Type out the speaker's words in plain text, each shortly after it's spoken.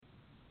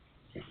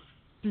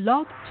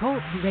Blog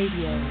Talk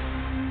Radio.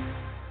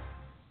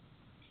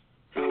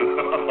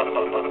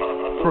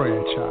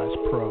 Franchise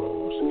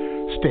pros,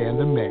 Stan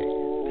the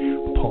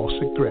Man, Paul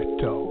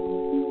Segreto.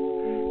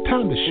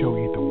 Time to show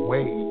you the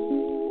way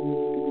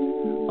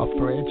of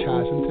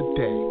franchising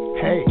today.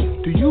 Hey,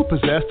 do you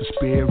possess the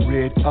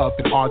spirit of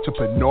an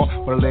entrepreneur?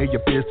 Or lay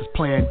your business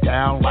plan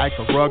down like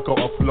a rug or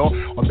a floor?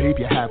 Or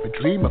maybe you have a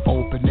dream of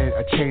opening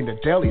a chain of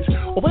delis,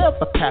 or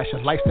whatever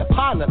passion lights that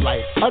pilot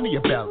light under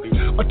your belly.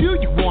 Or do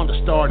you want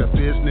to start a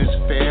business,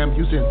 fam,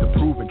 using the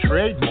proven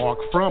trademark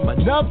from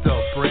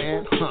another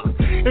brand?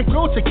 And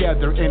grow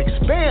together and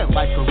expand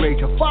like a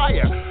rage of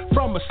fire,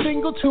 from a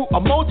single to a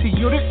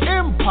multi-unit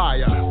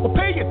empire. Well,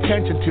 pay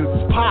attention to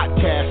this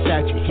podcast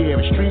that you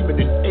hear and streaming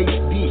in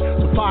HD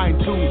to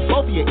fine-tune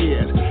both of your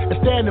ears. And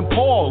Stan and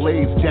Paul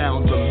lays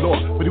down the law.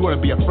 Whether you want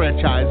to be a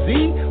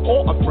franchisee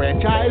or a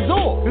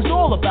franchisor, it's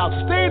all about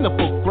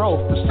sustainable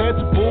growth, the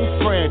sensible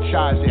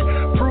franchising,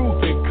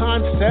 proven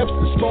concepts,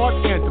 the smart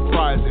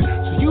enterprising.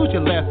 So use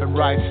your left and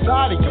right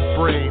side of your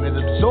brain and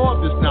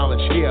absorb this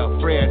knowledge here.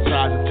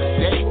 Franchising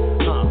today,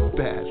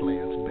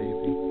 Badlands,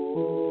 baby.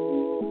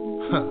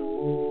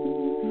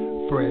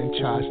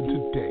 Franchising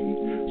today,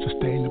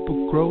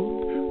 sustainable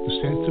growth, the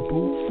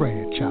sensible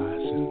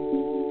franchising.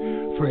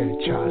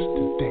 Franchise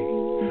today,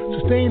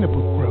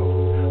 sustainable growth,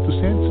 the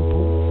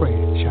sensible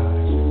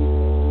franchising.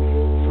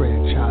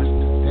 Franchise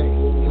today,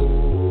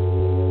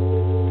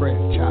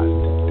 franchise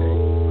today,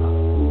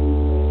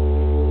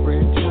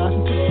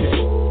 franchising today.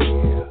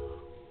 Yeah.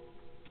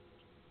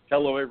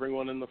 Hello,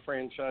 everyone in the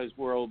franchise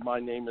world. My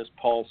name is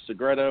Paul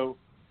Segreto,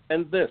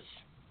 and this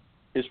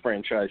is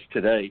Franchise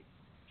Today.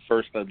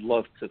 First, I'd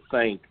love to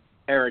thank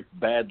Eric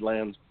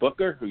Badlands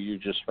Booker, who you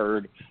just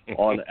heard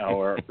on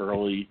our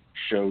early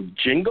show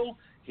jingle.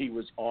 He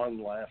was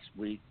on last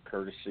week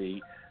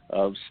courtesy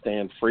of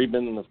Stan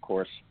Friedman, and of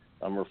course,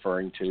 I'm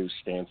referring to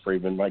Stan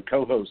Friedman, my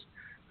co-host,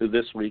 who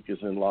this week is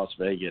in Las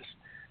Vegas.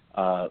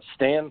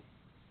 Stan,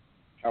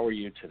 how are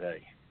you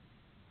today?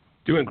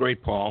 Doing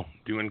great, Paul.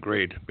 Doing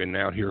great. Been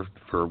out here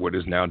for what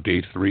is now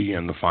day 3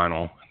 and the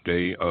final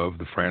day of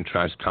the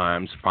Franchise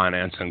Times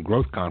Finance and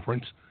Growth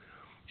Conference,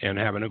 and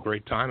having a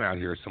great time out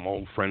here. Some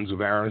old friends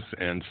of ours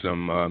and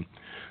some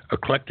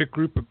eclectic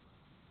group of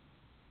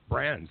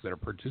brands that are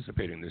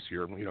participating this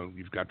year. You know,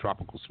 you've got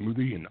Tropical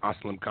Smoothie and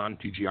Aslam Khan,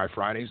 TGI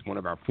Fridays. One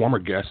of our former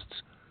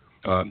guests,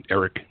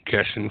 Eric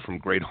Keshin from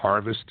Great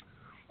Harvest.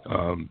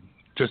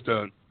 Just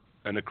an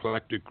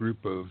eclectic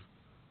group of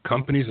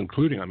companies,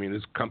 including,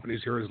 there's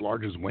companies here as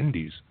large as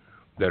Wendy's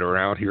that are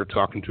out here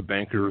talking to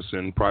bankers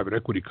and private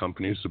equity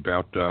companies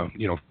about,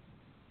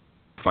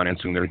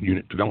 financing their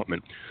unit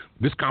development.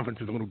 This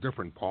conference is a little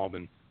different, Paul,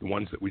 than the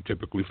ones that we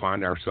typically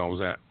find ourselves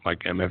at, like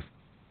MFV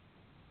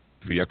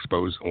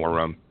Expos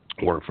or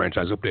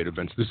franchise update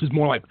events. This is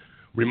more like,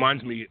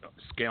 reminds me,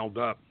 scaled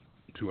up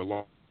to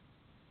a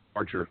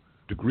larger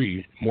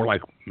degree, more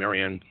like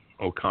Marianne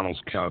O'Connell's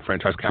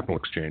Franchise Capital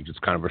Exchange. It's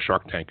kind of a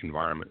Shark Tank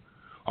environment.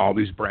 All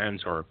these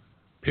brands are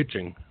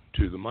pitching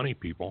to the money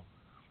people,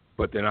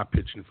 but they're not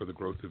pitching for the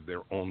growth of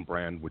their own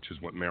brand, which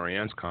is what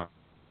Marianne's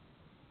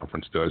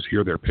conference does.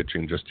 Here they're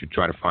pitching just to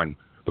try to find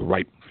the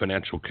right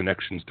financial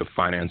connections to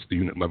finance the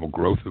unit level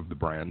growth of the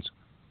brands,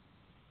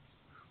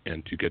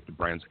 and to get the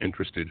brands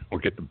interested, or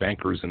get the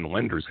bankers and the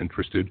lenders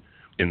interested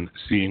in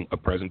seeing a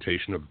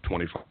presentation of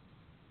 25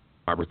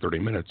 or 30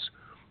 minutes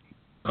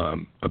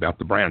about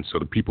the brand. So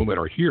the people that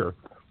are here,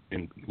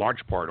 in large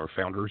part, are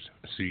founders,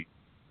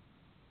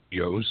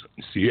 CEOs,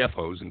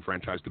 CFOs, and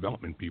franchise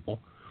development people,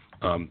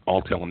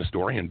 all telling the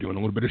story and doing a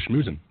little bit of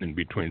schmoozing in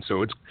between.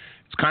 So it's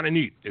kind of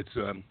neat. It's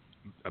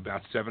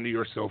about 70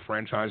 or so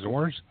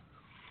franchisors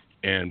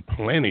and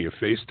plenty of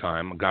face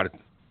time. I got to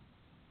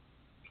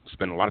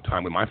spend a lot of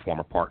time with my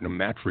former partner,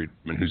 Matt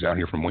Friedman, who's out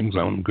here from Wing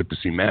Zone. Good to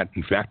see Matt.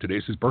 In fact,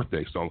 today's his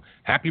birthday, so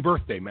happy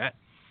birthday, Matt.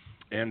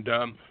 And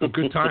a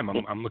good time.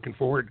 I'm looking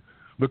forward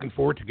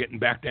to getting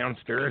back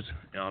downstairs.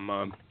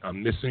 I'm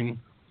missing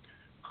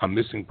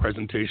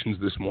presentations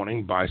this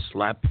morning by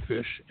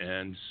Slapfish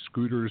and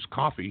Scooter's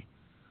Coffee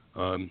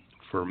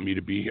for me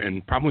to be,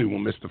 and probably will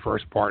miss the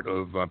first part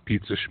of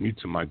Pizza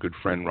Schmitza, my good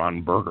friend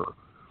Ron Berger.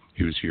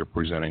 He was here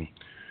presenting.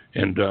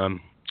 And,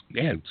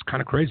 it's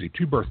kind of crazy.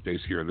 2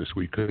 birthdays here this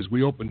week, because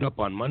we opened up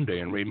on Monday,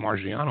 and Ray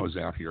Margiano is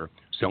out here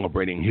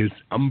celebrating his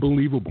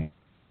unbelievable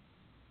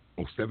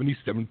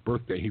 77th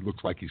birthday. He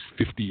looks like he's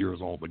 50 years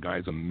old. The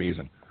guy's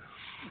amazing.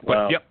 But,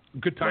 wow. Yep,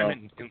 good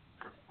time.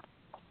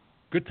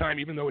 Good time,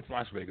 even though it's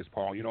Las Vegas,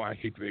 Paul. You know, I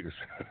hate Vegas.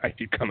 I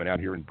hate coming out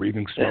here and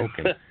breathing smoke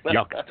and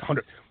yuck.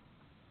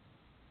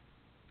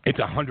 It's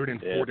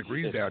 104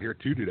 degrees out here,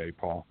 too, today,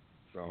 Paul.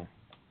 So,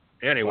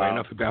 anyway, wow.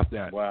 Enough about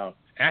that. Wow.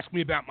 Ask me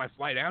about my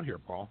flight out here,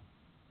 Paul.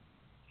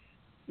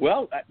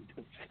 Well,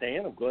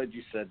 Stan, I'm glad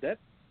you said that.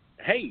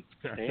 Hey,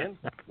 Stan,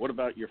 what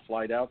about your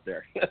flight out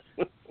there?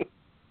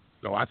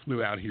 So I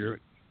flew out here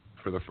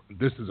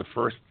this is the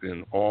first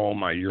in all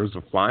my years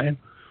of flying.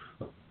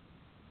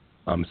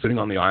 I'm sitting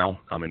on the aisle.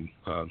 I'm in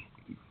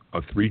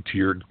a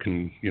 3-tiered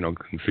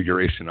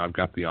configuration. I've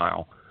got the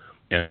aisle,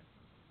 and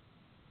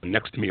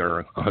next to me are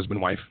a husband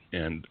and wife,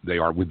 and they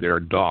are with their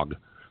dog.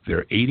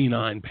 Their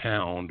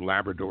 89-pound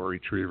Labrador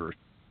Retriever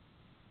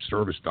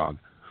service dog,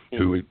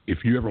 who, if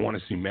you ever want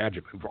to see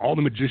magic, for all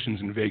the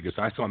magicians in Vegas,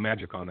 I saw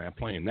magic on that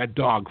plane. That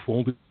dog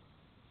folded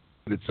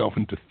itself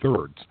into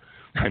thirds.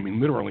 I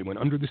mean, literally went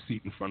under the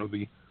seat in front of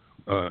the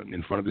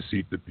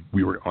seat that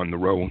we were on, the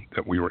row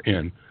that we were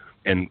in,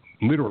 and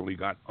literally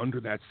got under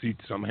that seat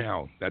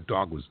somehow. That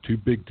dog was too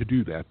big to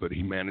do that, but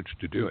he managed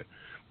to do it.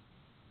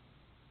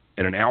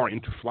 And an hour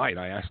into flight,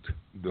 I asked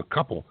the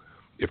couple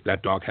if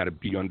that dog had to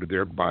be under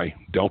there by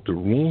Delta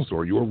rules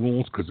or your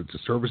rules, because it's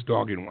a service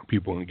dog, you don't want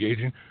people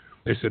engaging.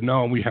 They said,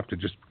 no, we have to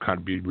just kind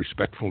of be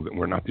respectful that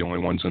we're not the only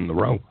ones in the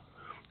row.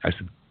 I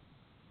said,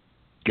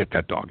 get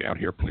that dog out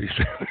here, please.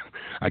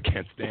 I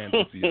can't stand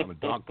to see, I'm a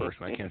dog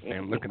person. I can't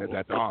stand looking at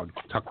that dog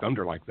tucked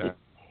under like that.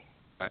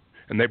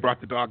 And they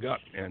brought the dog up,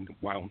 and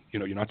while,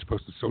 you're not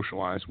supposed to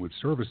socialize with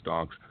service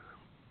dogs,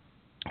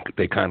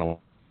 they kind of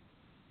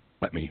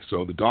let me.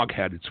 So the dog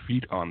had its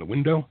feet on the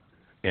window,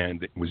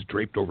 and it was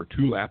draped over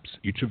 2 laps,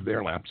 each of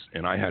their laps,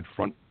 and I had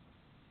front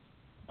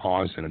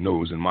paws and a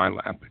nose in my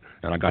lap,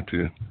 and I got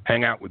to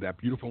hang out with that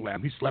beautiful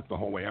lap. He slept the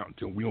whole way out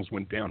until wheels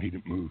went down. He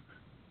didn't move.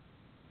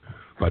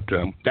 But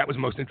that was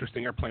the most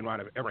interesting airplane ride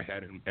I've ever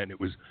had, and it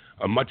was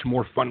a much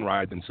more fun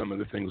ride than some of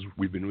the things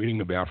we've been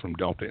reading about from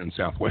Delta and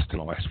Southwest in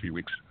the last few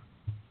weeks.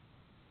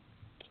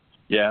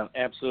 Yeah,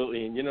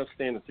 absolutely. And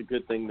Stan, it's a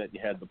good thing that you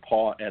had the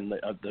paw and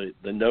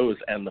the nose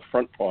and the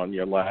front paw in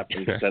your lap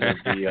instead of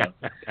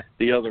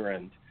the other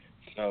end.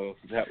 So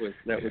that was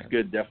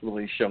good.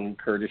 Definitely showing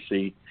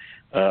courtesy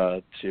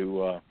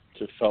to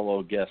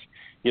fellow guests.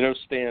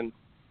 Stan,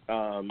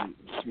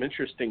 some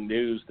interesting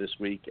news this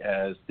week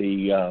as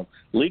the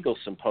legal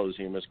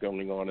symposium is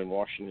going on in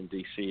Washington,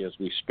 D.C. as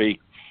we speak,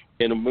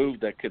 in a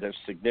move that could have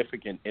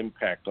significant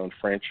impact on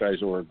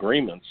franchisor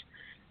agreements.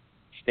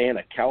 Stan,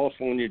 a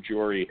California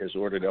jury has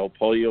ordered El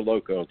Pollo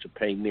Loco to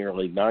pay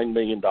nearly $9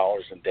 million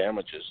in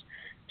damages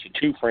to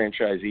 2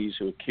 franchisees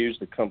who accused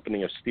the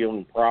company of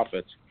stealing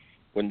profits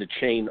when the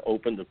chain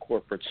opened a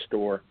corporate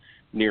store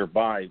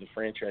nearby. The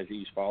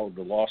franchisees followed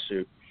the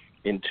lawsuit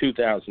in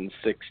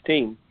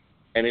 2016,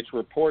 and it's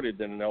reported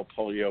that an El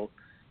Pollo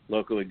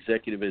Loco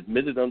executive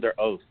admitted under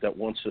oath that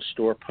once a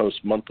store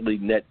posts monthly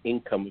net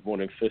income of more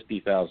than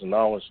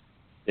 $50,000,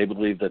 they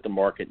believe that the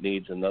market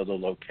needs another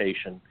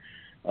location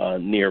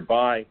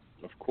nearby.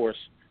 Of course,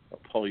 El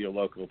Pollo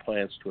Loco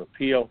plans to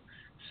appeal,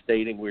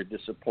 stating, we're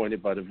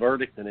disappointed by the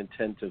verdict and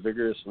intend to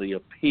vigorously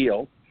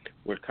appeal.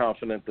 We're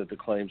confident that the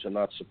claims are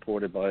not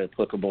supported by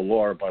applicable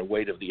law or by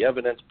weight of the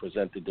evidence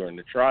presented during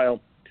the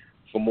trial.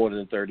 For more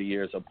than 30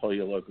 years, El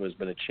Pollo Loco has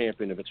been a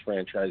champion of its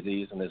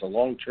franchisees and has a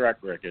long track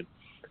record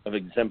of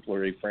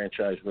exemplary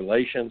franchise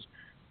relations.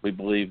 We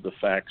believe the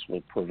facts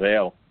will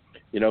prevail.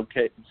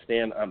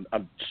 Stan,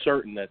 I'm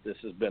certain that this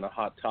has been a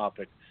hot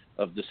topic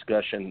of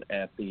discussion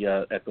at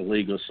the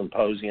legal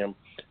symposium.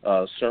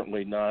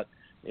 Certainly not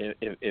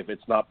if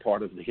it's not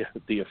part of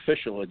the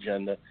official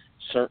agenda.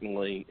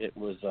 Certainly it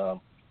was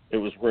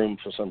room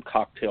for some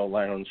cocktail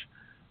lounge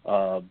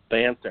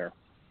banter.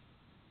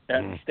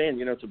 And Stan,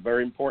 it's a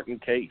very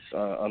important case.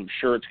 I'm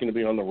sure it's going to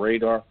be on the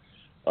radar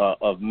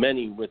of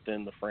many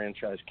within the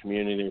franchise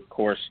community. Of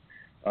course,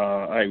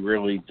 I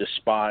really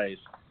despise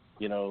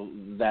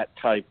that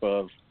type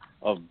of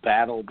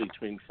battle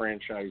between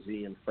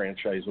franchisee and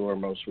franchisor.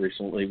 Most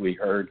recently, we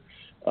heard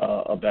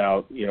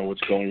about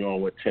what's going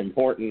on with Tim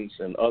Hortons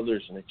and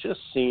others, and it just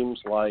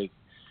seems like,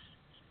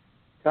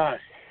 God,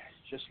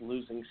 just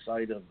losing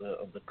sight of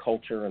the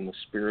culture and the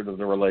spirit of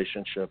the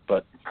relationship.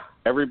 But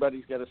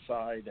everybody's got a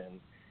side, and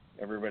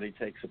everybody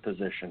takes a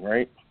position,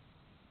 right?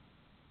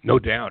 No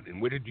doubt.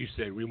 And what did you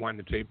say? Rewind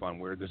the tape on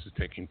where this is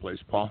taking place,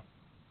 Paul.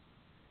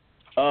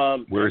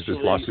 Where is this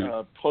lawsuit?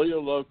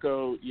 Pollo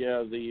Loco,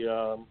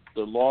 the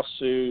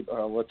lawsuit,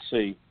 let's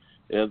see.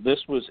 This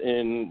was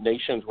in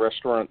Nation's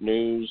Restaurant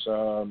News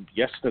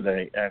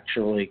yesterday,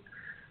 actually.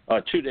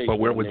 2 days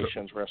ago,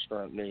 Nation's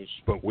Restaurant News.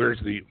 But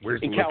where's the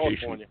in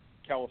location?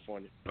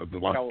 California.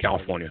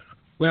 California.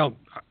 Well,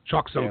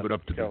 chalk some of it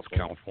up to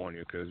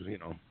California because,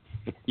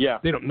 yeah,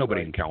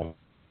 nobody in California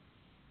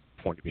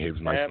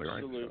behaves nicely,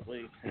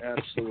 absolutely, right?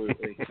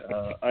 Absolutely.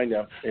 I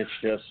know. It's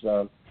just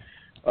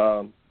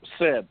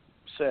sad.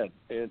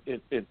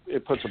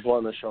 It puts a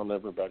blemish on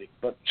everybody.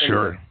 But anyway,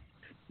 sure.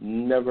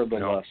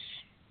 Nevertheless.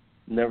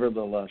 The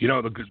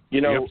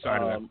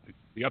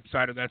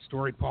upside of that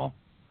story, Paul.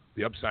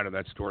 The upside of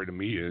that story to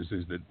me is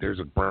that there's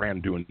a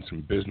brand doing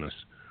some business,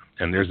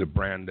 and there's a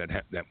brand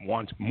that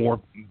wants more.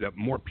 That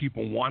more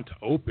people want to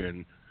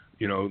open.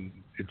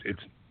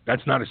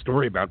 That's not a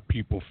story about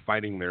people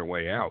fighting their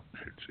way out.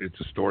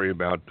 It's a story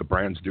about the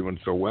brands doing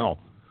so well.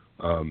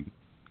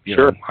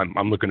 Sure.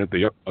 I'm looking at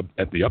the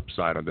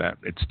upside of that.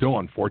 It's still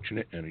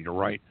unfortunate, and you're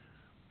right.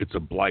 It's a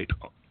blight.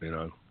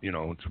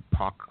 It's a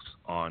pox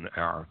on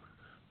our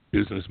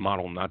business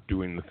model, not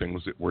doing the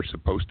things that we're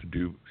supposed to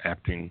do,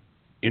 acting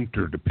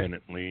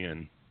interdependently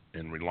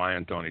and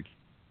reliant on each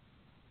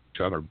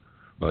other.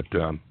 But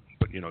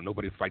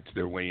nobody fights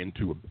their way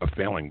into a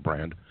failing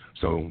brand.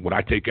 So what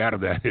I take out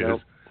of that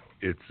is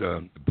it's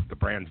the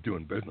brand's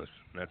doing business.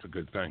 And that's a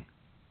good thing.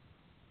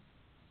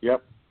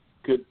 Yep,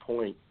 good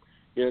point.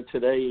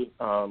 Today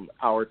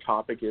our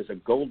topic is a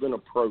golden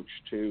approach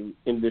to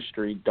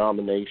industry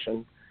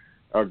domination.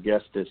 Our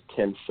guest is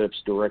Ken Phipps,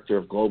 Director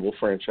of Global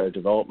Franchise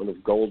Development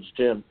of Gold's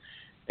Gym.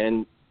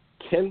 And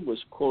Ken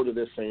was quoted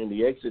as saying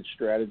the exit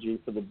strategy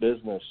for the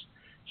business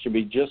should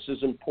be just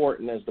as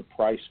important as the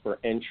price for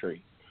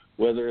entry,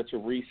 whether it's a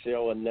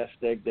resale, a nest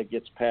egg that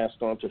gets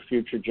passed on to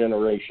future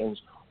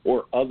generations,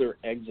 or other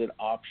exit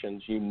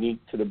options unique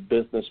to the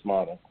business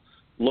model.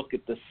 Look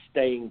at the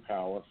staying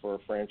power for a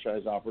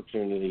franchise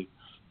opportunity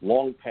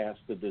long past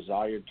the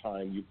desired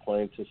time you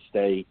plan to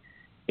stay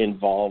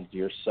involved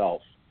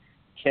yourself.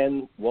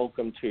 Ken,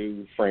 welcome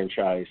to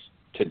Franchise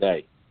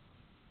Today.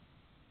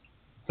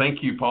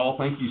 Thank you, Paul.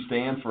 Thank you,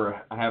 Stan,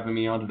 for having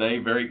me on today.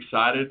 Very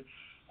excited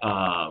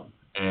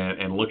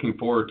and looking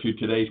forward to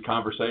today's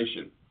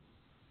conversation.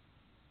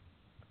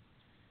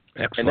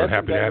 Excellent. And that's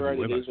Happy to have you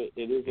with us.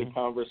 It is a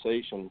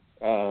conversation,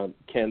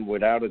 Ken,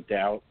 without a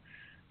doubt.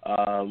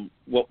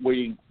 What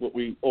we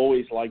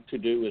always like to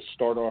do is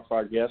start off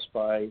our guests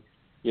by,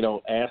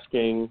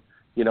 asking,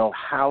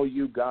 how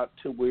you got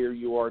to where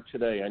you are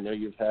today. I know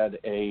you've had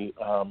a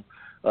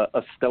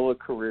stellar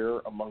career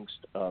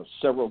amongst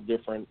several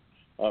different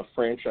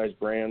franchise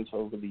brands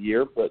over the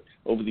years, but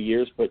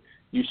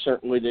you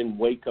certainly didn't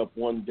wake up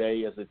one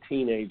day as a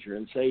teenager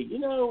and say,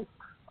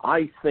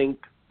 I think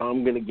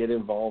I'm going to get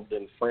involved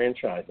in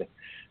franchising.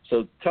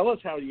 So tell us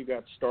how you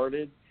got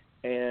started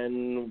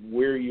and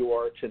where you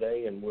are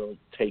today, and we'll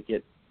take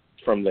it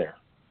from there.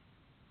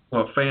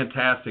 Well,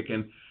 fantastic.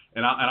 And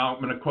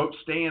I'm going to quote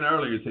Stan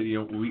earlier. Said,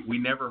 we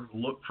never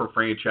look for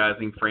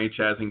franchising.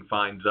 Franchising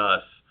finds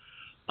us.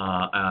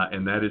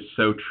 And that is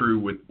so true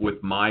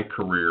with my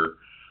career.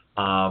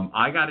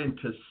 I got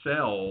into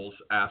sales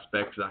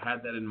aspects. I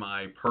had that in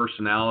my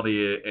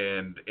personality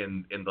and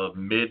in the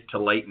mid to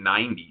late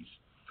 90s.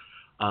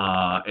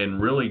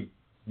 And really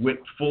went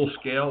full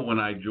scale when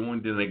I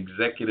joined an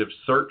executive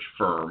search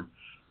firm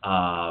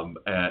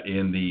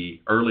in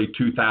the early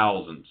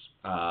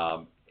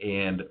 2000s,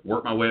 and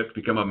worked my way up to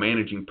become a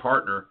managing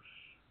partner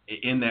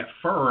in that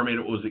firm. And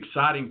it was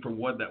exciting for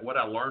what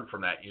I learned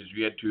from that is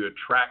you had to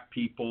attract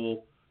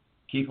people,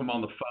 keep them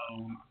on the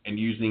phone, and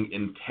using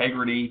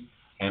integrity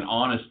and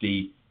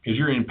honesty because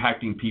you're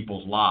impacting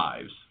people's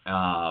lives.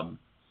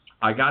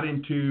 I got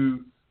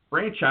into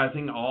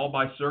franchising all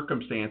by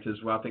circumstances.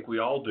 Well, I think we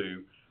all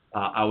do.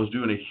 I was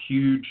doing a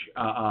huge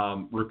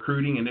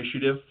recruiting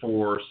initiative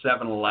for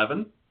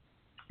 7-Eleven.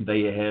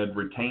 They had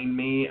retained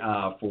me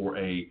for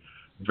a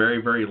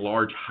very, very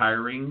large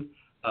hiring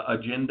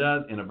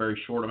agenda in a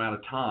very short amount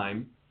of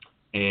time.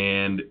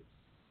 And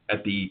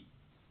at the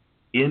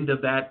end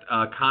of that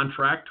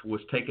contract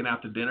was taken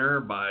out to dinner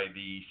by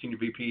the senior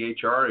VP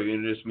HR who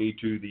introduced me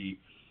to the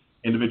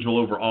individual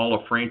over all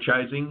of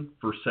franchising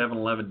for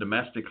 7-Eleven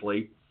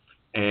domestically.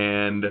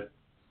 And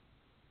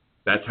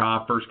that's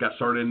how I first got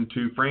started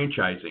into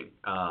franchising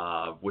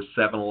with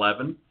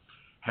 7-Eleven.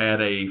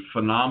 Had a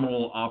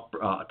phenomenal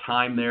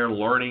time there,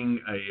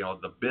 learning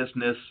the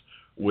business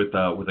with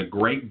a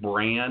great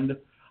brand.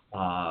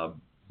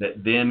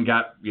 That then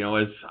got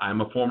as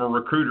I'm a former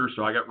recruiter,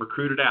 so I got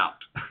recruited out.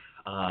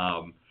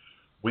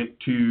 Went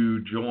to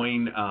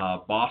join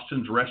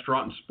Boston's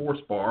Restaurant and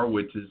Sports Bar,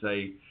 which is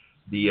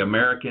the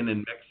American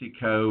and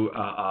Mexico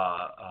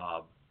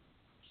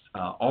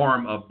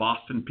arm of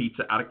Boston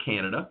Pizza out of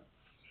Canada.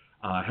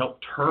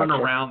 Helped turn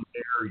around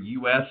their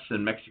U.S.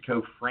 and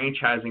Mexico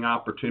franchising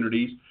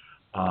opportunities.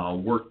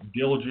 Worked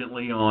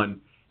diligently on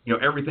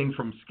everything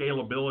from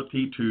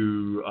scalability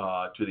to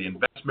the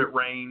investment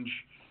range,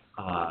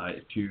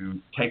 to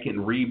taking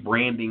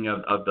rebranding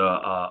of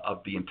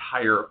the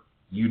entire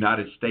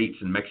United States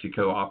and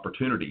Mexico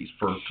opportunities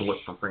to look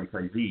for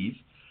franchisees,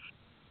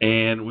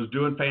 and was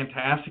doing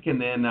fantastic. And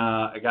then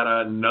I got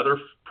another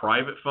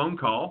private phone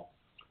call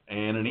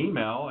and an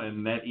email,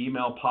 and that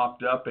email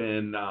popped up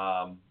in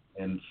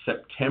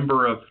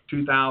September of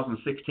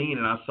 2016,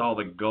 and I saw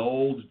the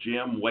Gold's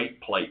Gym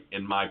weight plate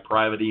in my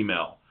private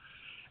email.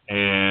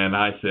 And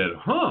I said,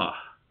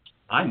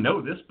 I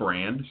know this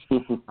brand.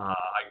 I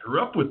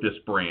grew up with this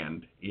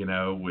brand,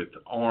 with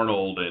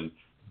Arnold and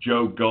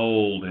Joe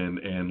Gold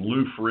and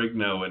Lou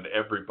Ferrigno and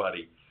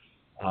everybody.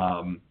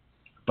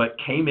 But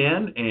came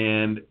in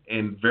and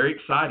very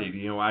excited.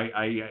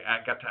 I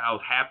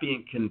was happy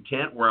and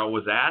content where I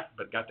was at,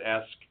 but got to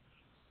ask,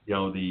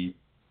 the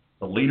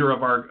leader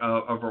of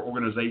our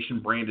organization,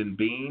 Brandon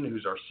Bean,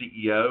 who's our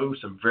CEO,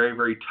 some very,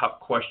 very tough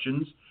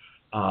questions.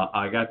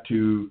 I got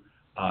to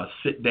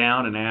sit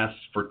down and ask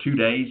for 2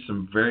 days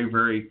some very,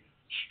 very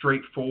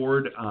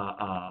straightforward,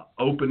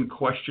 open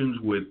questions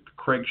with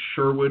Craig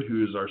Sherwood,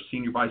 who is our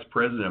Senior Vice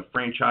President of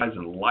Franchise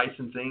and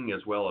Licensing,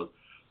 as well as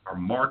our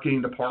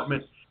marketing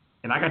department.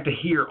 And I got to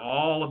hear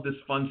all of this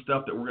fun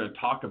stuff that we're going to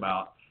talk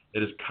about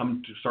that is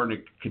starting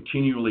to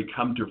continually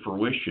come to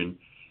fruition,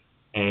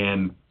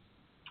 and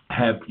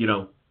have,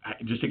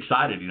 just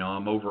excited.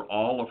 I'm over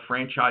all of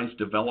franchise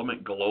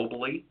development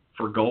globally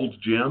for Gold's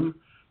Gym,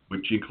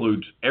 which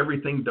includes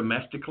everything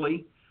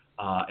domestically,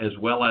 as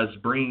well as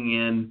bringing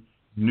in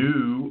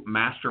new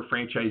master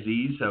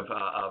franchisees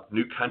of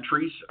new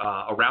countries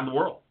around the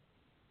world.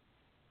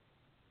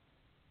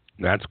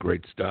 That's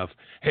great stuff.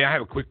 Hey, I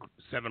have a quick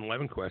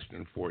 7-Eleven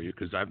question for you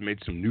because I've made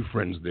some new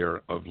friends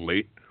there of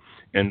late.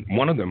 And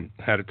one of them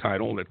had a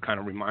title that kind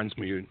of reminds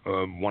me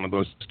of one of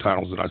those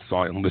titles that I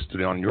saw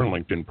listed on your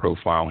LinkedIn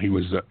profile. He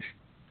was,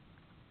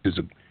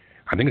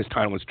 I think his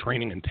title is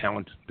Training and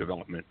Talent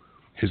Development.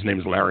 His name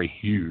is Larry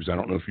Hughes. I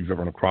don't know if you've ever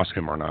run across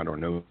him or not, or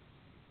know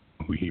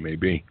who he may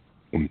be.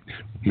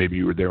 Maybe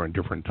you were there in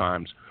different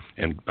times.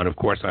 And of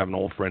course, I have an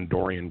old friend,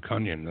 Dorian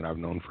Cunyon, that I've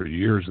known for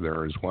years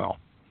there as well.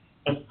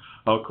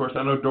 Oh, of course,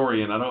 I know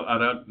Dorian. I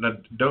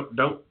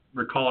don't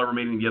recall ever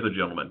meeting the other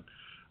gentleman.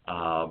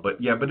 But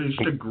it's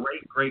just a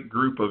great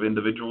group of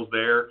individuals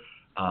there.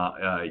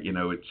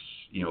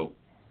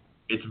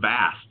 It's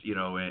vast,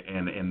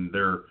 and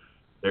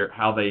they're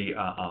how they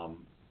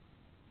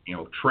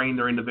train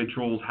their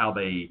individuals, how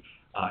they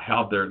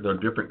have their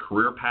different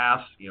career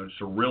paths.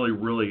 It's a really,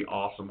 really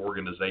awesome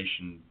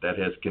organization that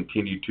has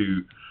continued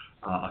to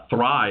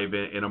thrive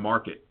in a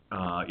market,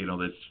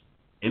 that's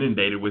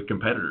inundated with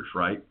competitors,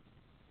 right?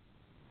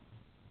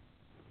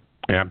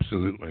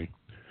 Absolutely.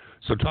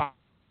 So talk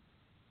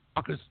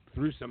us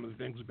through some of the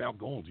things about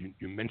Gold.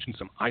 You mentioned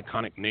some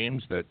iconic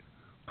names that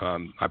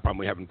I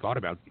probably haven't thought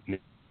about.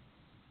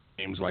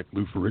 Names like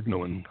Lou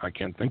Ferrigno, and I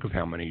can't think of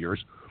how many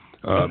years.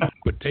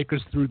 But take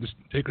us through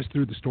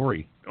the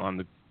story on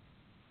the.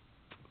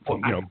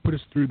 Put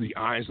us through the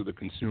eyes of the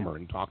consumer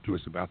and talk to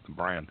us about the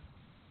brand.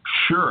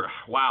 Sure.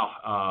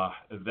 Wow.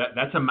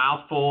 That's a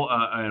mouthful,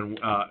 and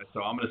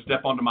so I'm going to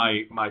step onto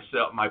my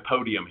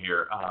podium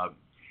here.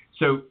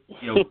 So,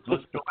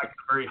 let's go back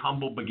to very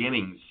humble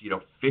beginnings.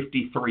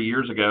 53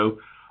 years ago,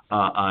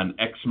 an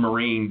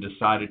ex-Marine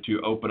decided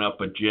to open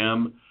up a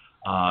gym,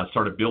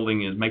 started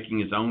making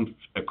his own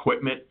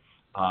equipment,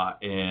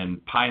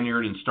 and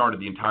pioneered and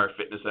started the entire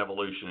fitness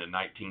evolution in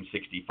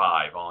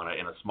 1965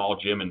 in a small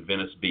gym in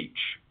Venice Beach,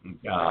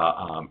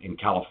 in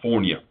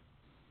California.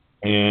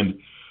 And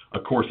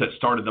of course, that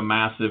started the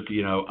massive,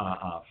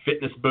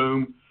 fitness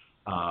boom.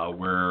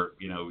 Where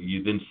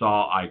you then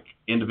saw like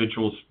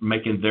individuals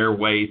making their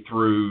way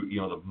through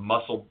the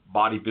muscle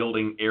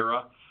bodybuilding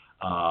era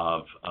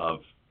of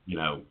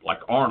like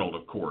Arnold,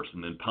 of course,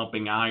 and then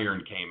pumping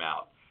iron came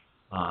out.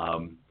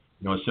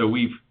 So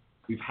we've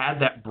had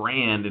that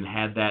brand and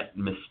had that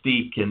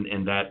mystique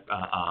and that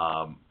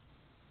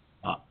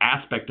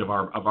aspect of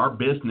our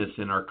business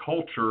and our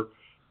culture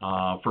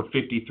for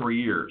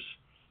 53 years.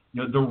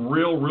 The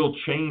real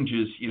change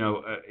is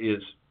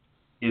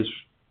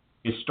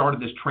started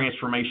this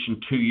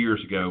transformation 2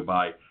 years ago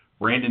by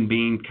Brandon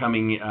Bean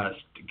coming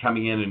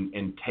in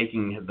and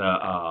taking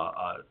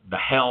the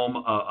helm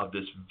of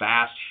this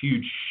vast,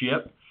 huge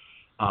ship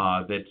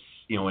that's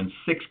in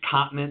 6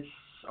 continents,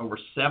 over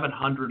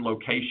 700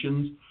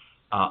 locations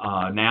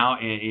now,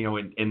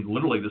 and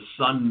literally the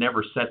sun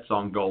never sets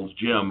on Gold's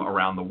Gym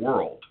around the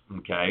world.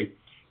 Okay,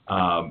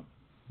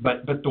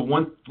 but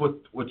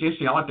what's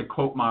interesting, I like to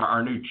quote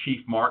our new chief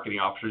marketing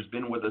officer, who's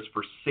been with us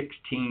for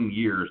 16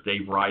 years,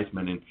 Dave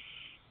Reisman, and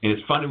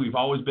it's funny, we've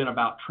always been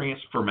about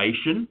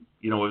transformation,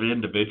 of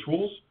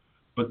individuals,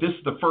 but this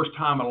is the first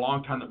time in a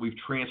long time that we've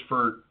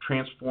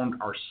transformed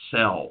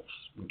ourselves,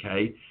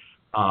 okay?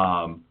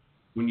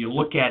 When you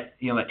look at,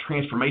 that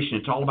transformation,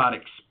 it's all about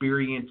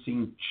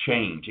experiencing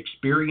change,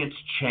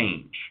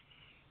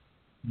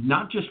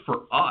 not just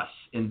for us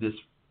in this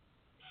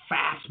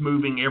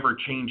fast-moving,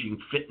 ever-changing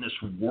fitness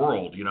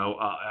world,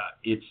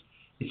 it's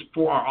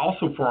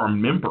also for our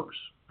members.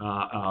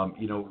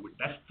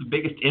 That's the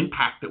biggest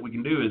impact that we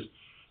can do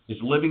is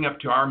living up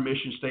to our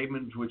mission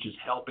statement, which is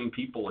helping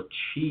people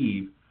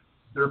achieve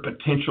their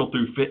potential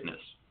through fitness.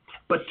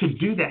 But to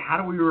do that, how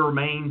do we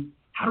remain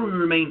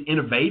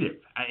innovative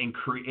and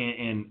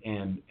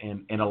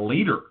a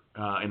leader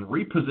and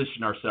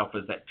reposition ourselves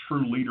as that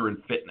true leader in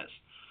fitness?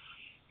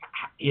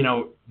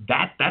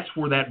 That's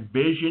where that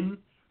vision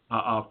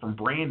from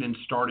Brandon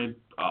started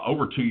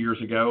over 2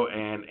 years ago,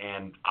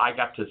 and I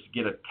got to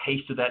get a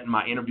taste of that in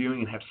my interviewing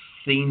and have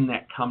seen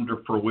that come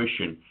to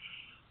fruition.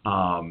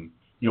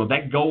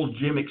 That Gold's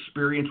Gym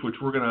experience, which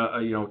we're going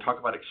to talk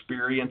about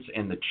experience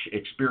and the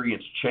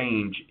experience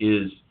change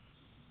is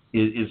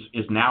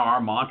now our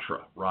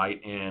mantra,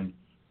 right? And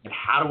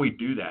how do we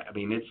do that? I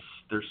mean,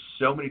 there's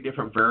so many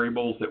different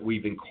variables that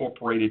we've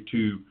incorporated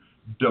to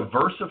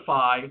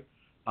diversify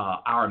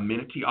our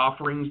amenity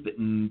offerings that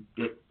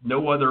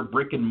no other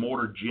brick and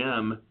mortar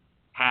gym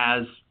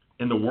has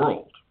in the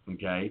world,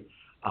 okay?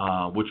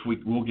 Which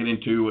we'll get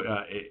into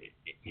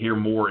here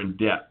more in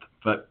depth.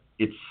 But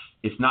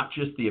it's not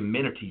just the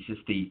amenities,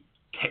 it's the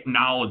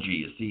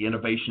technology, it's the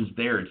innovations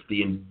there, it's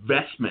the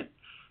investment,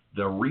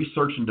 the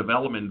research and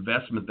development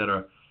investment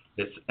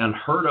that's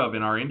unheard of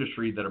in our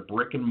industry, that a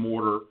brick and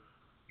mortar,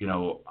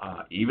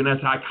 even as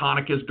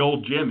iconic as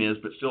Gold Gym is,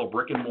 but still a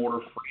brick and mortar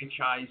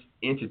franchise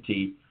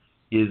entity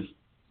is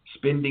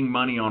spending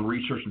money on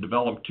research and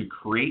development to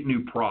create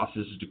new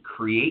processes, to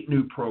create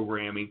new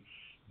programming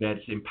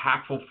that's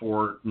impactful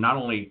for not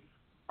only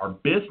our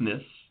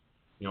business,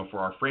 for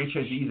our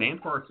franchisees and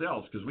for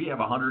ourselves, because we have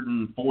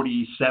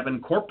 147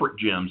 corporate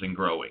gyms and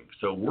growing.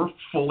 So we're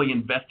fully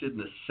invested in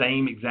the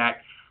same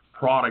exact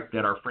product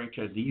that our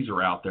franchisees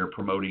are out there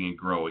promoting and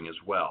growing as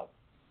well.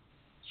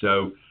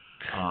 So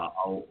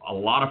a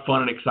lot of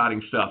fun and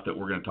exciting stuff that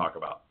we're going to talk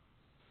about.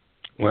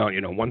 Well,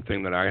 one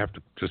thing that I have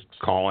to just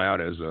call out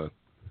as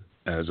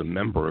a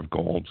member of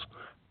Gold's,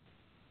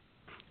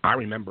 I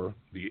remember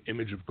the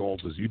image of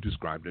Gold's as you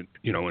described it,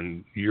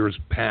 in years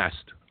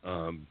past,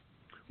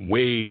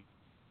 way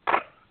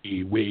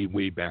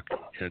back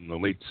in the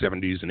late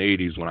 70s and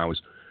 80s when I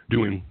was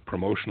doing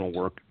promotional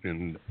work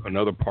in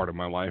another part of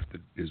my life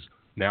that is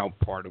now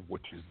part of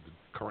what is the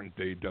current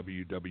day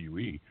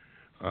WWE.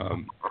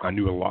 I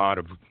knew a lot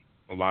of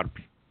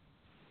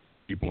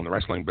people in the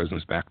wrestling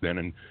business back then,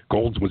 and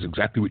Gold's was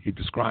exactly what you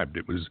described.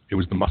 It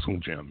was the muscle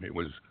gym. It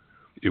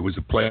was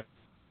a place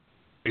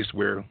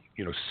where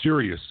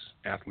serious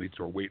athletes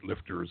or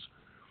weightlifters,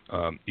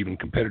 even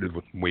competitive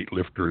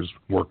weightlifters,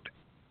 worked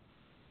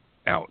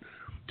out.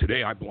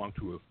 Today, I belong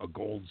to a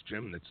Gold's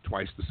gym that's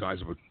twice the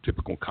size of a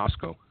typical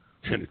Costco,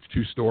 and it's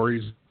 2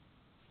 stories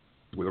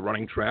with a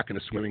running track and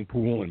a swimming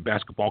pool and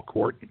basketball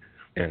court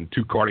and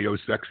 2 cardio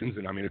sections.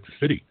 And it's a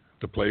city.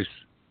 The place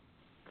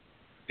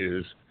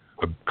is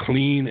a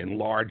clean and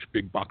large,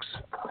 big bucks,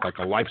 like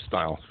a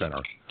lifestyle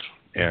center.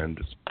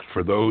 And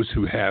for those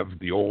who have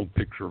the old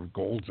picture of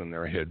Gold's in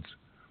their heads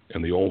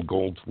and the old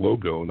Gold's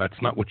logo, that's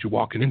not what you're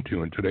walking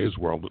into in today's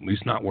world, at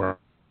least not where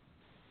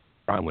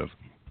I live.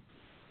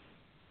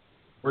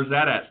 Where's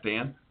that at,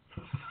 Stan?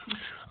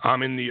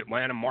 I'm in the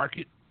Atlanta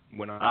market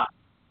when I'm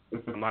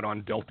not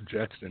on Delta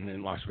Jets and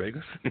in Las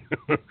Vegas.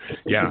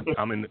 Yeah,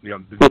 I'm in.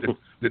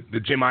 The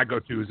gym I go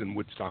to is in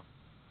Woodstock,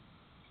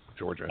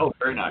 Georgia. Oh,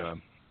 very nice.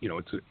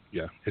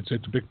 It's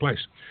a big place.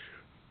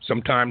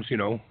 Sometimes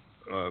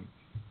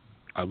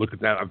I look at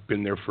that. I've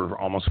been there for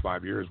almost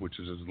 5 years, which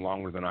is as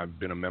longer than I've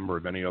been a member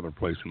of any other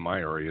place in my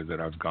area that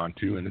I've gone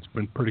to, and it's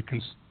been pretty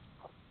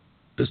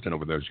consistent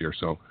over those years.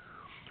 So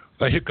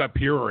a hiccup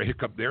here or a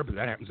hiccup there, but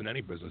that happens in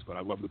any business. But I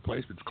love the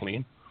place. It's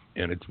clean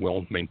and it's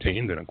well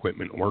maintained, and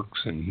equipment works,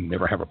 and you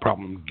never have a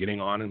problem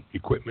getting on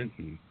equipment,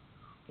 and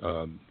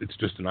it's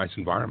just a nice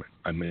environment.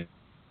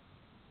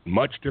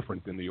 Much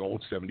different than the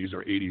old 70s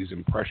or 80s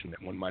impression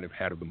that one might have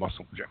had of the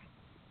muscle gym.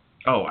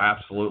 Oh,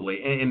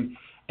 absolutely.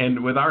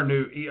 And with our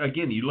new,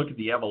 again, you look at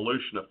the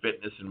evolution of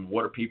fitness and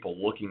what are people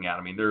looking at.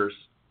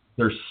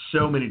 There's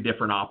so many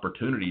different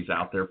opportunities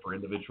out there for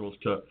individuals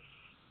to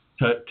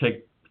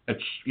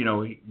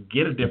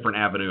get a different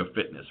avenue of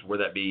fitness,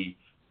 whether that be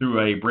through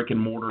a brick and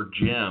mortar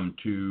gym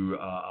to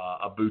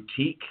a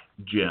boutique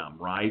gym,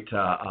 right?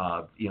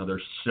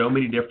 There's so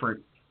many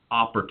different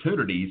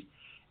opportunities,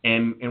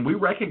 and we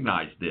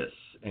recognize this.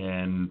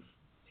 And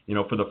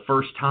for the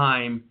first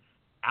time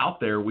out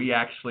there,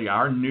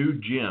 our new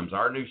gyms,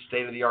 our new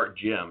state-of-the-art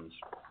gyms,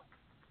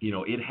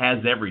 it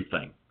has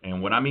everything.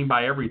 And what I mean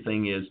by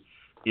everything is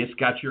it's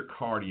got your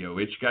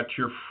cardio, it's got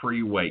your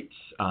free weights,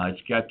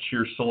 it's got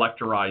your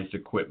selectorized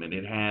equipment,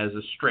 it has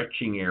a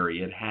stretching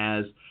area, it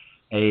has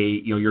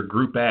your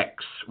Group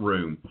X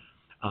room.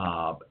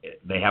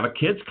 They have a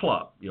kids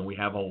club. We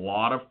have a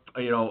lot of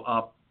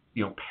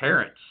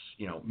parents,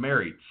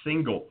 married,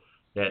 single,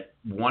 that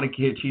want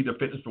to achieve their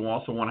fitness, but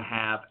also want to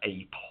have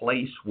a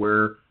place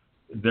where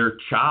their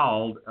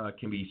child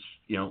can be,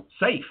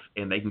 safe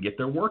and they can get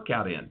their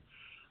workout in.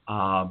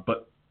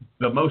 But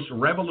the most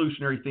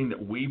revolutionary thing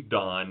that we've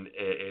done,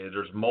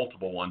 there's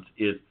multiple ones,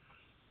 is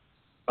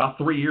about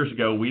 3 years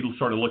ago, we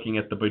started looking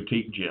at the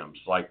boutique gyms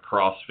like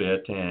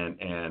CrossFit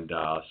and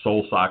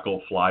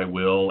SoulCycle,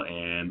 Flywheel,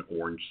 and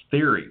Orange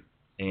Theory.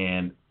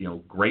 And,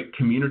 great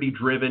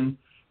community-driven,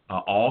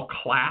 all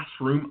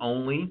classroom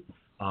only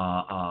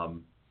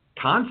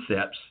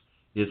concepts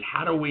is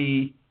how do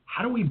we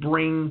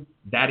bring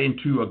that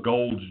into a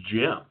Gold's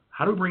gym?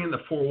 How do we bring in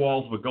the 4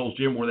 walls of a Gold's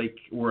gym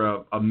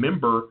where a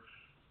member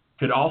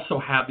could also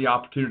have the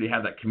opportunity to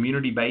have that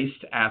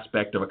community-based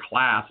aspect of a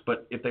class,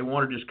 but if they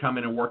want to just come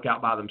in and work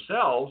out by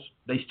themselves,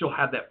 they still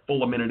have that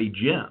full amenity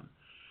gym.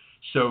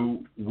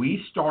 So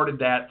we started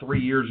that 3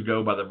 years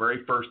ago by the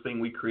very first thing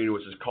we created,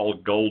 which is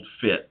called Gold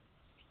Fit,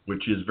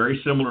 which is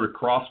very similar to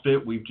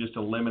CrossFit. We've just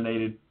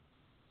eliminated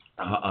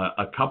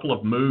a couple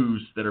of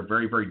moves that are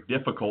very, very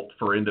difficult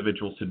for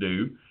individuals to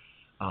do.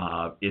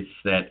 It's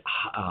that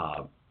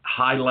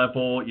high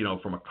level,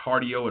 from a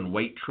cardio and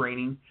weight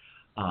training.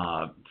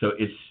 So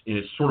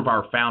it's sort of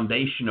our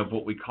foundation of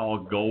what we call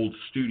Gold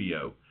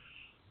Studio.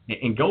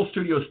 And Gold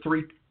Studio is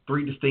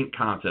three distinct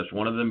concepts,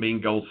 one of them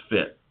being Gold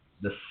Fit.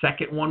 The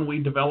second one we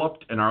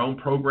developed in our own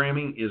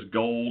programming is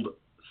Gold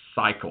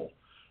Cycle.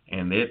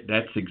 And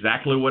that's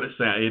exactly what it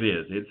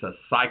is. It's a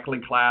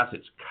cycling class.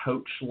 It's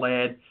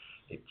coach-led.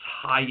 It's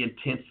high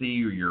intensity.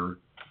 Your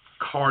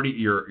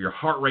cardio, your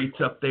heart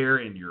rate's up there,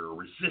 and your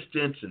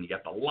resistance, and you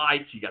got the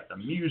lights, you got the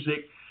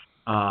music.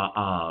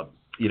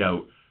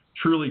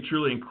 Truly,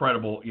 truly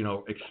incredible,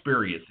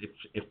 experience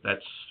if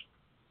that's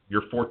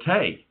your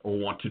forte or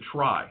want to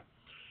try.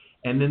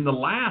 And then the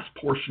last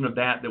portion of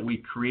that we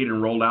created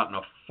and rolled out in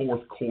the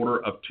fourth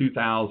quarter of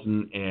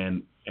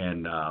 2015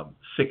 and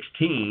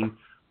 16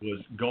 was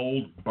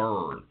Gold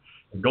Burn.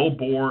 Gold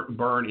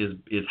Burn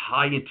is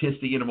high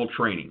intensity interval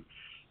training,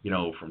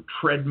 from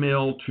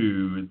treadmill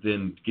to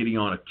then getting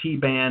on a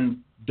T-band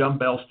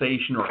dumbbell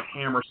station or a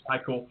hammer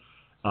cycle.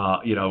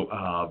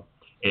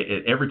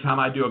 Every time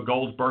I do a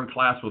Gold Burn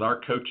class with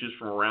our coaches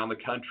from around the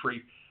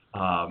country,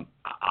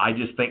 I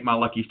just thank my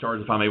lucky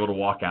stars if I'm able to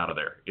walk out of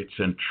there. It's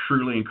a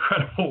truly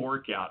incredible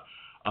workout,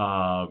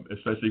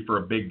 especially for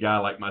a big guy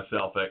like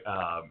myself.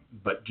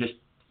 But just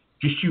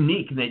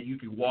unique in that you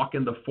can walk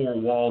in the four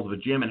walls of a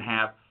gym and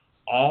have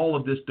all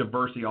of this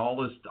diversity, all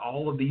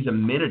of these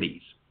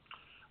amenities.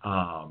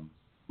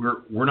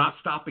 We're not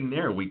stopping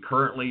there. We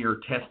currently are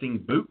testing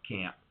boot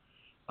camp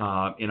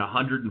in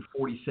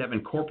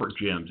 147 corporate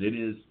gyms. It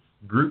is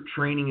group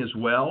training as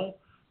well,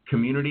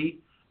 community,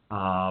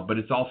 but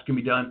it's also going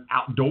to be done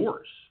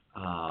outdoors.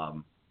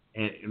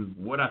 And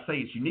what I say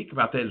is unique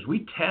about that is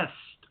we test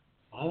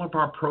all of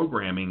our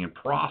programming and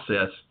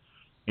process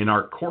in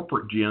our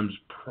corporate gyms,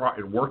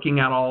 working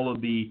out all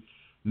of the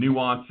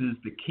nuances,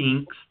 the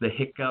kinks, the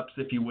hiccups,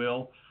 if you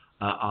will,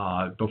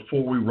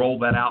 before we roll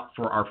that out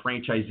for our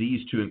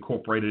franchisees to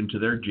incorporate it into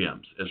their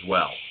gyms as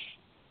well.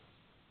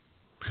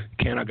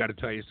 Ken, I got to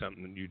tell you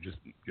something. You just,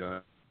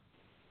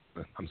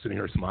 I'm sitting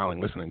here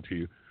smiling, listening to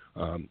you.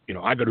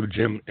 I go to the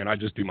gym and I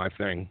just do my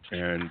thing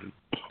and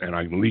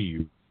I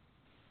leave.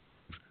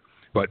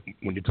 But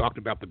when you talked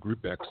about the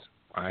Group X,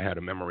 I had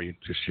a memory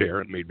to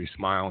share. It made me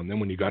smile. And then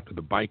when you got to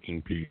the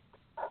biking piece,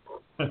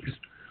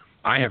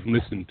 I have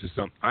listened to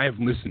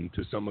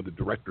some of the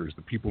directors,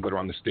 the people that are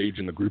on the stage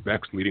in the Group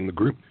X leading the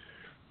group.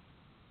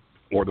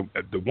 Or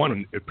the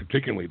one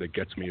particularly that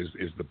gets me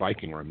is the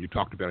biking room. You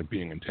talked about it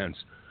being intense.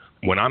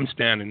 When I'm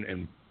standing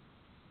and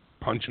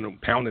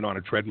pounding on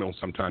a treadmill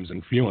sometimes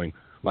and feeling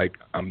like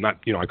I'm not,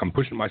 like I'm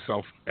pushing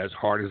myself as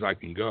hard as I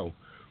can go,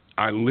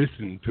 I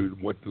listen to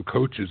what the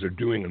coaches are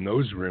doing in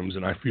those rooms,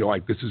 and I feel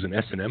like this is an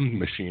S&M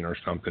machine or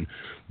something.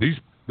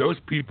 Those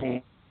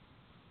people,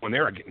 when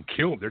they're getting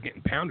killed, they're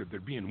getting pounded, they're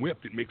being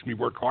whipped. It makes me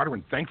work harder,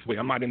 and thankfully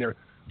I'm not in there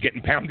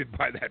getting pounded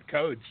by that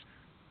coach.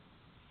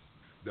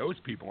 Those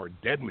people are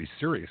deadly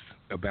serious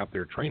about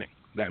their training.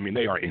 I mean,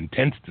 they are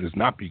intense. It does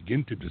not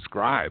begin to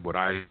describe what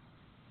I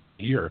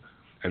hear.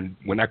 And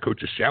when that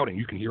coach is shouting,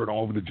 you can hear it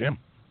all over the gym.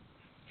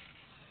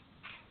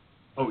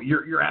 Oh,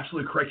 you're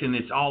absolutely correct, and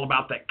it's all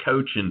about that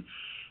coach.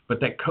 But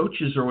that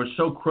coaches are what's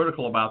so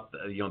critical about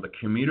the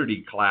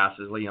community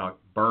classes,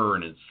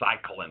 Burn and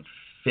Cycle and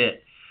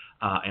Fit,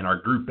 and our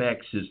Group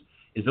X is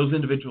those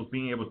individuals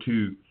being able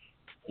to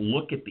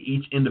look at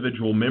each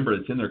individual member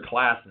that's in their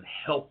class and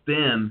help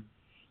them.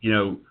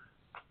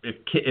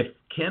 If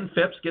Ken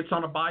Phipps gets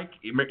on a bike,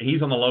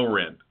 he's on the lower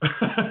end.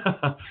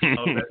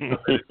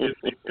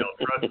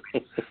 Trust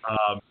me.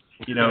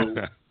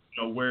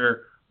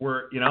 Where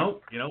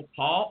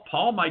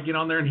Paul might get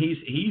on there and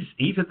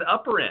he's at the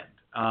upper end.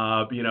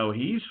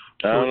 He's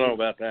I don't know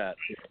about that.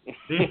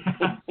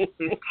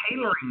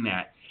 Tailoring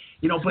that.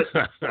 But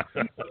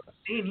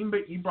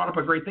Dan, you brought up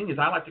a great thing. Is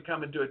I like to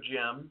come into a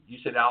gym. You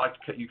said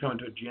you come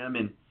into a gym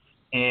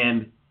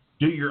and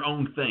do your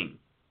own thing.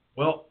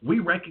 Well, we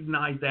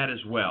recognize that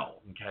as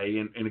well, okay?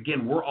 And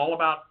again, we're all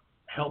about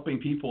helping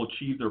people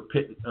achieve their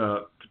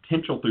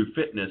potential through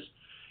fitness.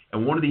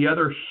 And one of the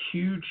other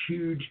huge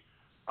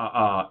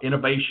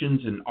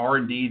innovations in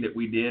R&D that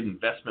we did,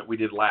 investment we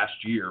did last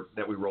year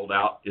that we rolled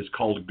out is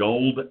called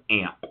Gold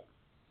AMP,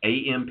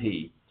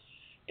 A-M-P.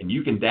 And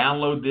you can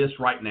download this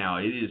right now.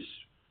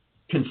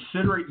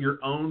 Consider it your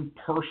own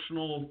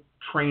personal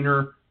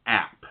trainer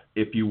app,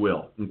 if you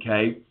will,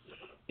 okay?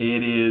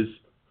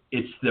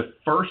 It's the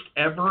first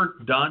ever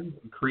done,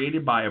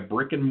 created by a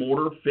brick and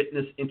mortar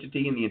fitness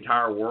entity in the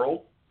entire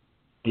world.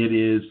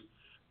 It's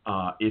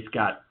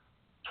got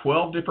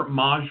 12 different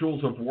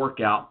modules of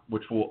workout,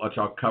 which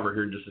I'll cover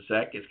here in just a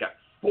sec. It's got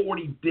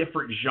 40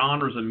 different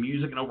genres of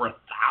music and over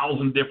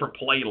 1,000 different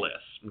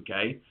playlists.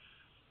 Okay,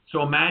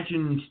 so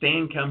imagine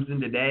Stan comes in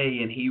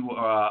today and he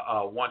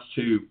wants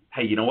to,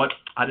 hey, you know what?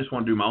 I just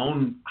want to do my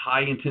own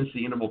high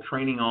intensity interval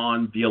training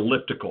on the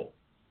elliptical,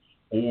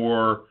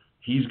 or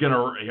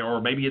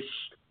maybe it's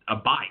a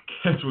bike,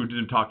 as we've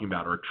been talking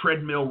about, or a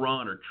treadmill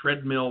run, or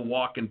treadmill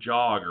walk and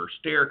jog, or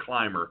stair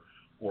climber,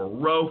 or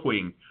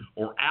rowing,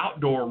 or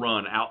outdoor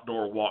run,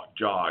 outdoor walk,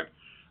 jog,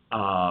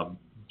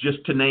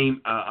 just to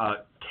name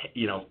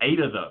 8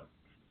 of them.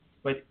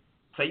 But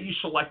say you're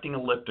selecting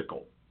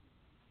elliptical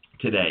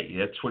today.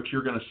 That's what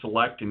you're going to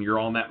select, and you're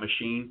on that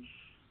machine.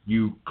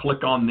 You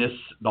click on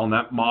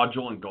that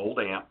module in Gold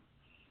AMP,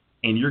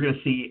 and you're going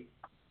to see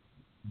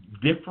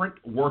different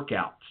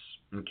workouts.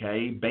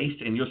 Okay,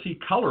 and you'll see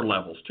color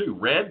levels too.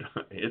 Red,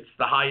 it's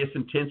the highest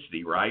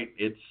intensity, right?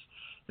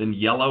 Then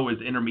yellow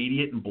is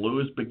intermediate and blue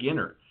is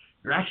beginner.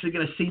 You're actually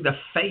going to see the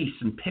face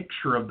and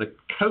picture of the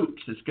coach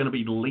that's going to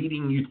be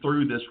leading you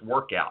through this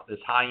workout, this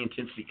high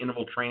intensity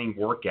interval training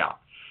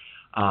workout.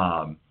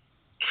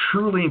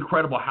 Truly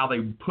incredible how they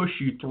push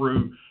you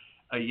through,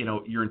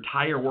 your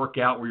entire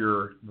workout, where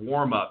your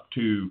warm up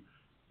to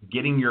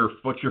getting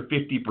what's your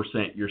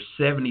 50%, your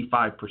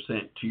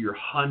 75%, to your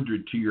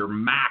 100, to your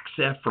max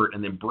effort,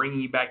 and then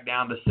bringing you back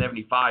down to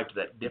 75 to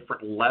that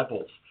different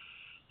levels.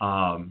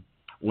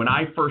 When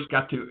I first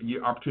got the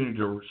opportunity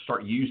to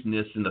start using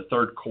this in the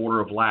third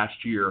quarter of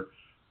last year,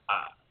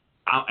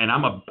 and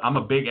I'm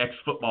a big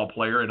ex-football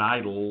player, and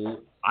I'm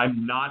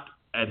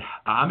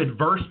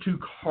adverse to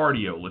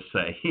cardio, let's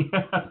say.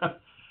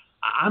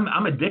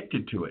 I'm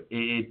addicted to it.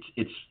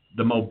 It's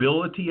the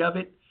mobility of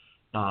it.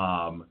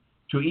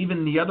 To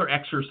even the other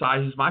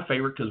exercises, my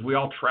favorite, because we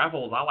all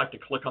travel, I like to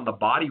click on the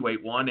body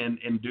weight one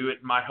and do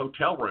it in my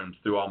hotel rooms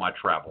through all my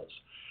travels.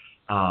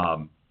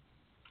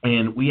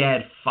 And we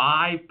add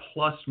 5+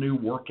 new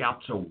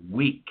workouts a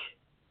week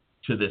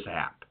to this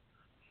app.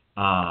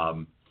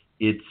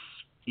 It's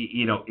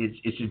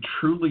a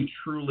truly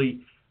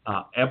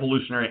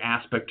evolutionary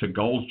aspect to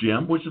Gold's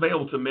Gym, which is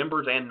available to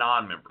members and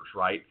non-members,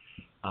 right?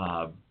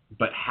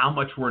 But how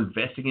much we're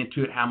investing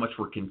into it, how much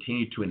we're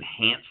continuing to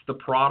enhance the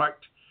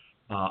product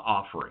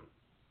offering.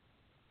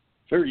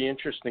 Very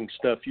interesting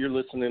stuff. You're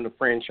listening to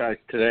Franchise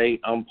Today.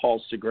 I'm Paul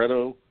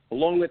Segreto,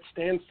 along with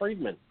Stan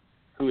Friedman,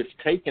 who has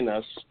taken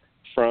us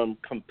from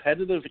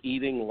competitive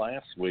eating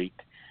last week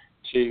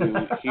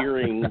to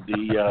hearing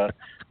the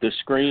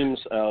screams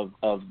of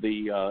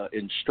the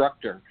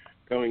instructor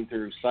going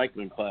through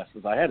cycling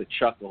classes. I had a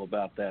chuckle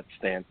about that,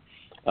 Stan.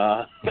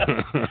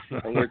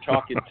 And we're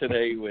talking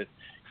today with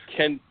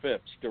Ken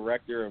Phipps,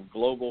 Director of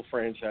Global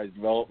Franchise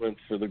Development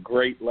for the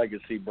great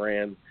legacy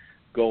brand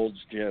Gold's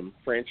Gym.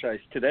 Franchise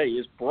Today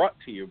is brought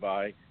to you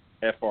by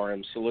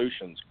FRM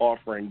Solutions,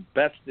 offering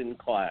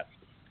best-in-class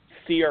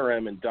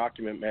CRM and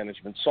document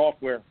management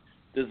software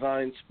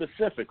designed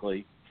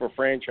specifically for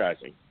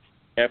franchising.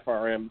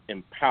 FRM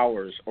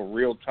empowers a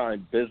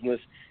real-time business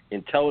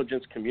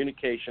intelligence,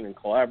 communication, and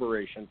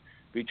collaboration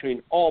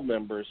between all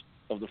members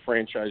of the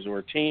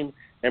franchisor team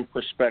and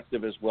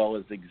prospective as well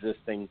as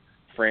existing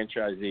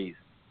franchisees.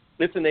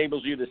 This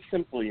enables you to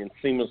simply and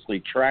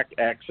seamlessly track,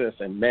 access,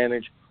 and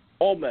manage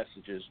all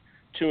messages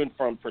to and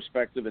from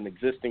prospective and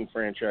existing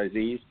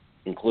franchisees,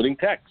 including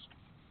text.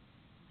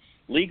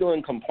 Legal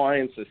and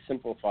compliance is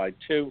simplified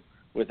too,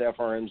 with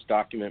FRM's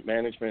document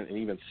management, and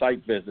even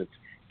site visits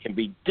can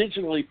be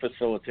digitally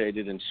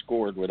facilitated and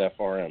scored with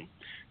FRM.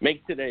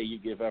 Make today you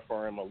give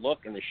FRM a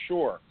look and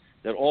assure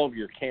that all of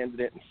your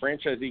candidate and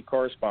franchisee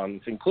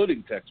correspondence,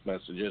 including text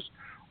messages,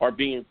 are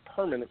being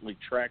permanently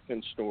tracked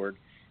and stored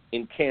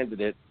in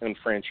candidate and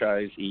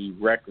franchisee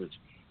records.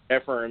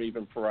 FRM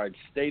even provides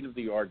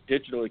state-of-the-art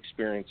digital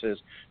experiences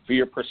for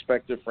your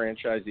prospective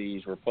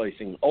franchisees,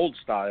 replacing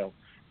old-style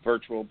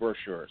virtual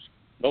brochures.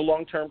 No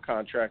long-term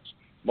contracts,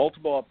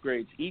 multiple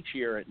upgrades each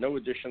year at no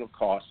additional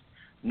cost,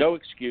 no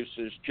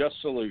excuses, just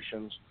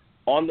solutions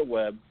on the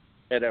web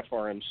at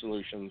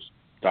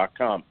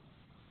frmsolutions.com.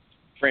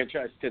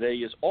 Franchise Today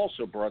is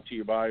also brought to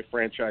you by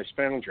Franchise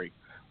Foundry,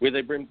 where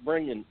they've been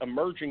bringing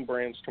emerging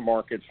brands to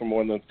market for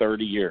more than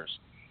 30 years.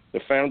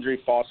 The Foundry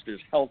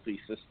fosters healthy,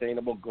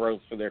 sustainable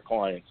growth for their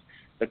clients,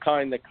 the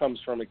kind that comes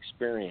from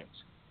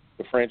experience.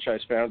 The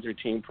Franchise Foundry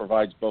team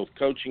provides both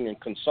coaching and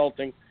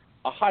consulting,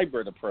 a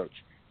hybrid approach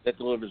that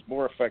delivers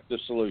more effective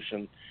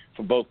solutions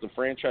for both the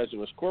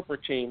franchisor's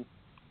corporate team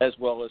as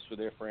well as for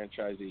their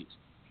franchisees.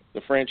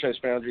 The Franchise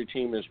Foundry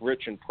team is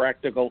rich in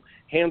practical,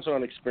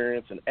 hands-on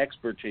experience and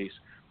expertise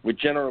with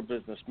general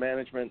business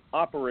management,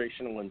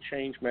 operational and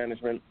change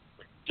management,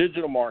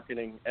 digital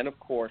marketing, and, of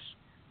course,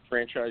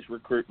 franchise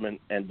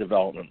recruitment and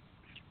development.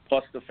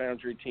 Plus, the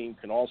Foundry team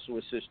can also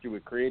assist you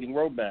with creating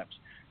roadmaps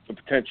for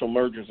potential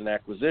mergers and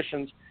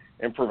acquisitions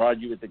and provide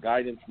you with the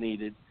guidance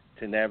needed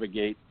to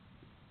navigate.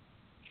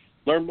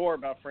 Learn more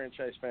about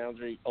Franchise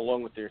Foundry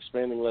along with their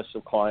expanding list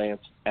of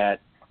clients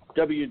at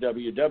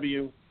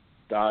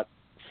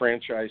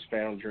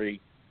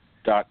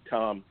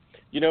www.franchisefoundry.com.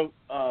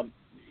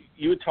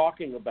 You were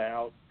talking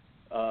about,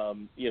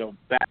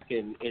 back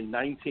in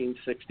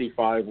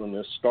 1965 when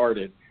this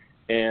started,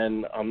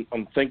 and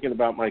I'm thinking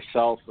about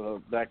myself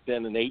back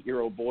then, an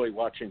 8-year-old boy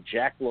watching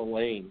Jack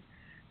LaLanne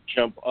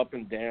jump up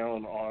and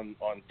down on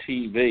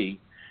TV,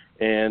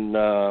 and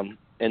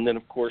then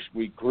of course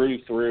we grew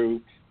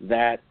through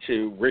that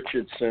to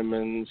Richard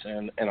Simmons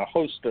and a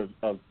host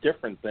of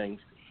different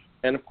things,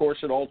 and of course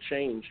it all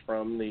changed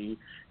from the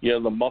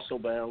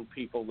muscle-bound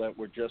people that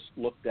were just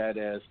looked at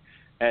as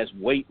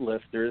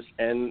weightlifters,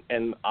 and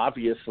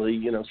obviously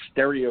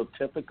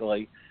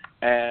stereotypically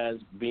as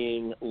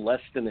being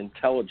less than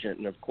intelligent,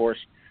 and of course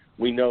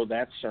we know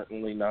that's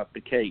certainly not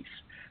the case.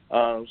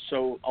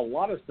 So a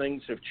lot of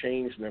things have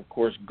changed, and of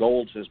course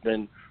Gold's has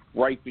been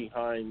right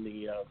behind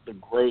the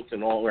growth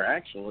and all. We're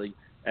actually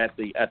at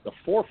the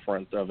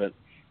forefront of it.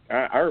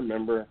 I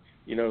remember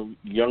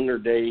younger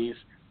days,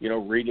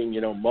 reading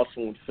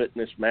Muscle and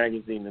Fitness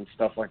magazine and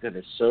stuff like that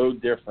is so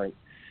different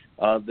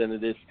than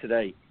it is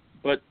today.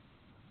 But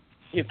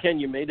Ken,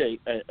 you made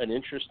an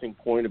interesting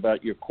point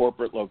about your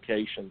corporate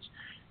locations.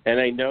 And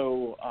I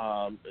know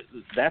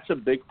that's a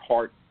big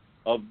part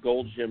of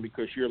Gold's Gym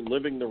because you're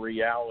living the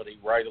reality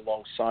right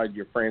alongside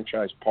your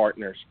franchise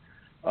partners.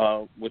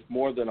 with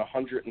more than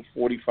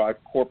 145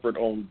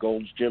 corporate-owned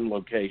Gold's Gym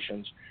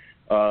locations.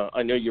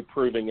 I know you're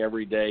proving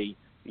every day,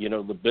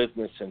 the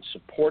business and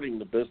supporting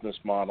the business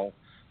model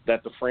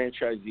that the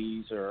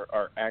franchisees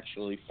are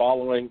actually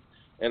following.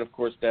 And, of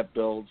course, that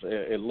builds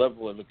a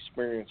level of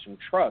experience and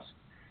trust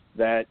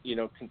that,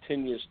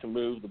 continues to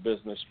move the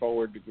business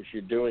forward because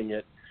you're doing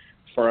it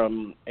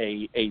from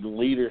a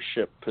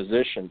leadership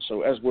position.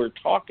 So as we're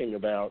talking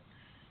about,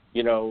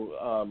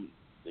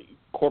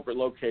 corporate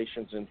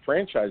locations and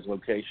franchise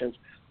locations,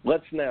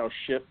 let's now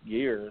shift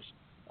gears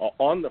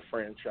on the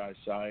franchise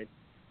side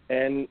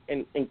and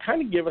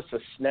kind of give us a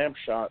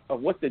snapshot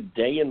of what the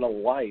day in the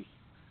life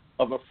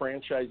of a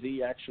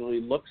franchisee actually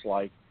looks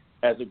like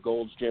as a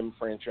Gold's Gym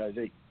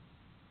franchisee.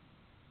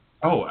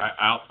 Oh,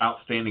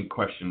 outstanding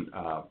question,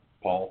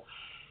 Paul.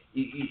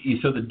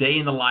 So the day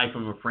in the life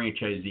of a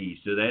franchisee.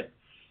 So that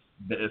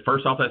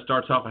first off, that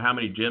starts off with how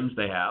many gyms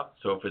they have.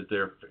 So if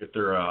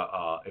they're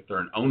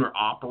an owner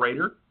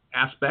operator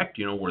aspect,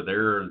 where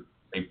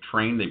they've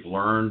trained, they've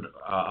learned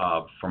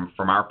from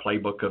our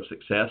playbook of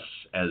success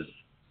as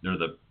they're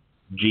the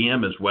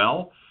GM as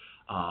well.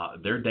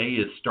 Their day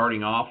is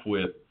starting off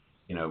with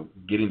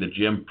getting the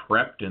gym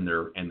prepped and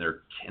their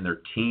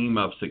team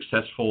of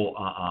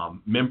successful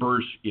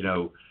members,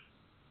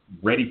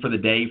 ready for the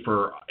day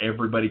for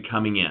everybody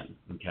coming in.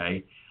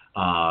 Okay,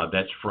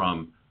 that's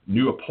from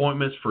new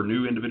appointments for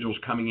new individuals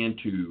coming in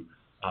to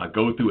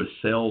go through a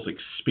sales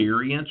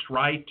experience,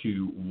 right?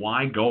 To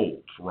why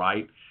Gold's,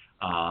 right?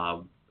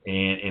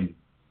 And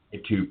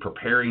to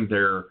preparing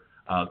their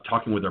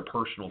talking with their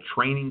personal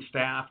training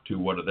staff, to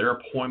what do their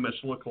appointments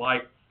look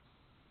like.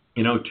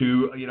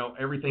 To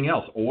everything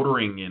else,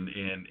 ordering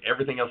and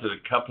everything else that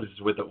accompanies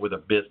with a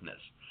business.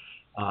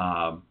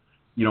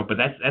 But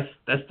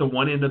that's the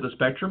one end of the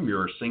spectrum.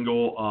 You're a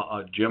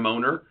single gym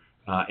owner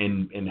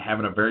and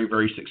having a very,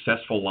 very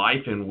successful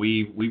life, and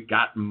we've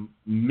got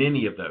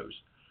many of those.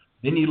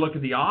 Then you look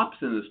at the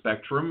opposite of the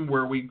spectrum,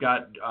 where we've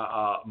got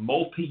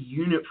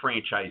multi-unit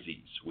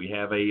franchisees. We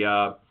have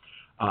a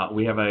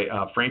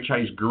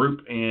franchise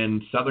group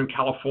in Southern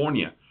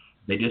California.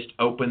 They just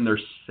opened their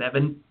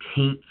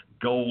 17th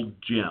Gold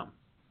Gym.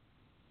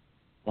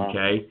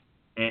 Okay,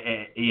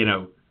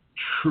 and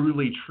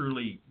truly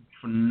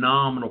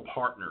phenomenal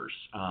partners.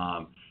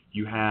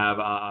 You have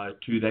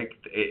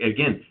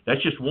again.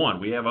 That's just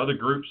one. We have other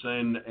groups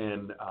in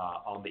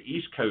on the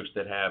East Coast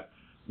that have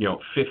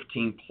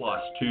 15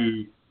 plus,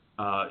 to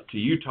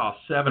Utah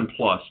 7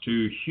 plus,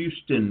 to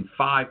Houston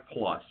 5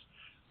 plus.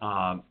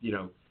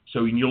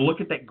 So when you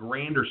look at that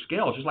grander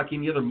scale, just like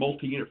any other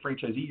multi-unit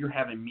franchisee, you're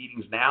having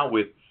meetings now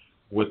with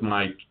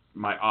my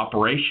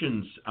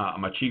operations,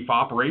 my chief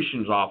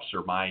operations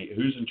officer,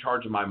 who's in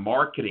charge of my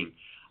marketing.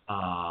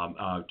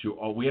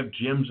 We have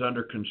gyms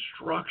under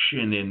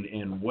construction,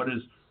 and where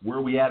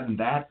are we at in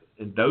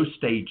those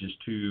stages.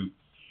 To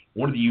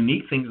one of the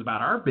unique things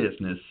about our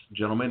business,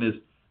 gentlemen, is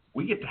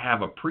we get to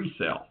have a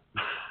pre-sale.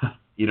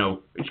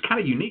 It's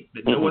kind of unique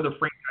that no other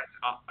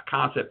franchise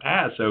concept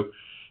has. So,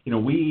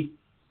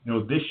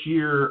 this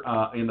year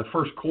in the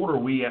first quarter,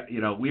 we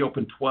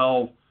opened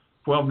 12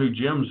 new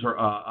gyms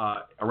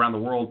around the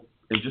world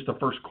in just the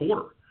first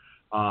quarter.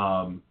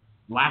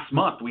 Last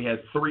month, we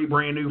had 3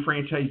 brand new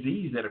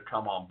franchisees that have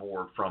come on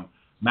board, from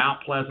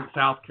Mount Pleasant,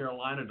 South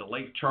Carolina, to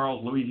Lake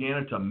Charles,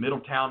 Louisiana, to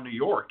Middletown, New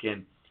York.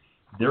 And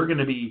they're going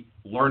to be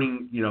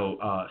learning,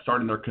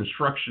 starting their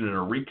construction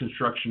or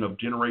reconstruction of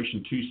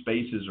Generation 2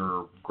 spaces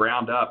or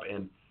ground up.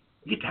 And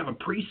you get to have a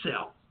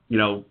pre-sale,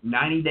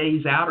 90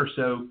 days out or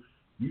so.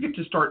 You get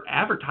to start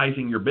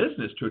advertising your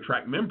business to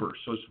attract members.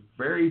 So it's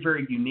very,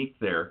 very unique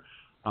there.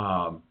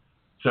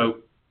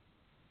 So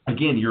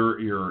again,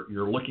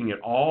 you're looking at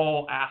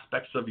all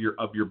aspects of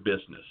your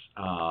business.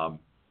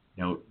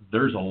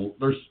 There's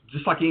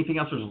just like anything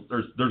else.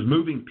 There's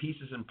moving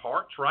pieces and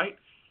parts, right?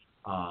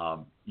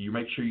 You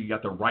make sure you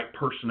got the right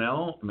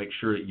personnel. Make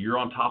sure that you're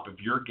on top of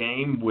your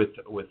game with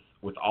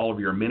all of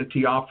your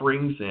amenity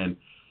offerings.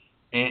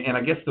 And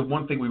I guess the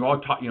one thing we've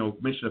all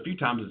mentioned a few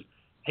times is,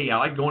 hey, I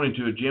like going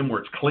into a gym where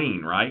it's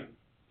clean, right?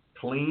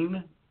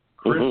 Clean,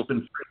 crisp,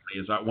 and friendly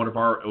is one of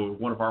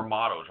our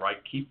mottos, right?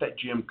 Keep that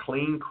gym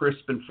clean,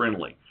 crisp, and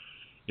friendly.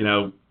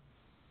 That's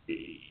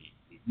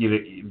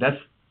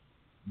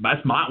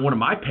one of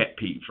my pet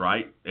peeves,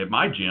 right? At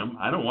my gym,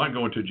 I don't want to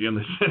go into a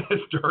gym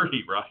that's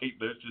dirty, right?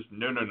 That's just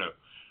no.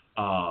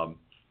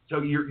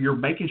 So you're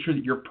making sure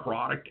that your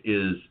product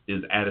is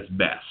at its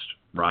best,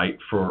 right,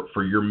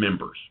 for your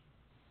members.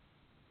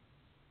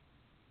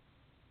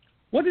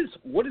 What is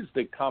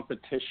the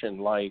competition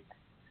like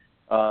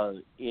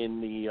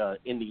in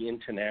the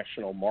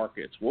international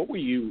markets? What were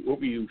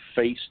you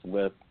faced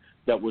with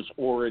that was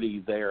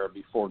already there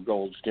before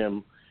Gold's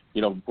Gym,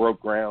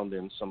 broke ground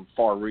in some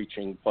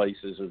far-reaching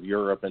places of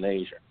Europe and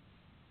Asia?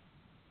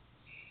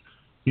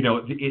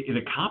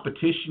 The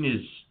competition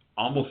is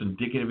almost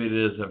indicative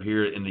of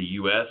here in the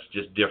U.S.,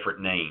 just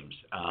different names.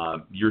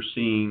 You're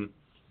seeing,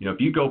 if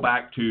you go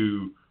back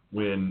to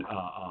when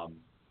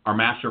our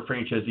master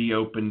franchisee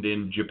opened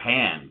in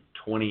Japan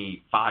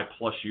 25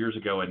 plus years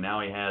ago, and now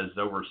he has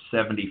over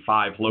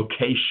 75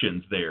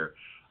 locations there.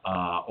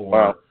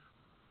 Wow.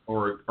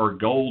 Or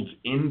Gold's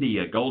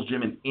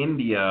Gym in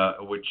India,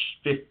 which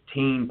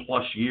 15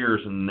 plus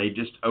years, and they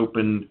just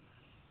opened.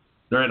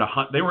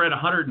 They were at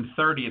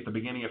 130 at the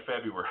beginning of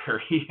February.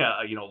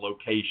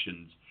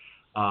 Locations.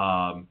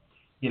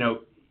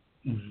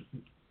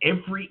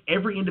 Every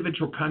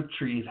individual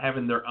country is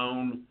having their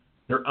own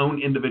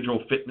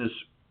individual fitness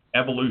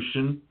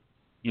evolution.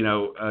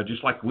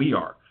 Just like we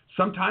are.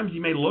 Sometimes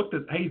you may look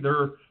at, hey,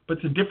 but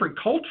it's a different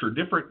culture,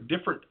 different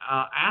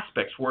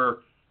aspects. Where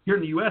here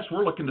in the U.S.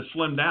 we're looking to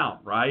slim down,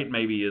 right?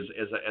 Maybe as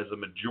a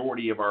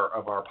majority of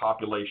our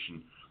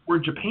population. Where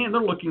in Japan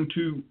they're looking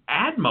to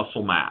add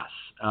muscle mass.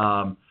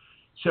 Having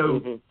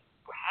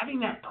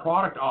that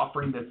product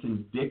offering that's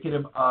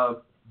indicative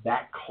of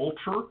that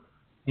culture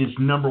is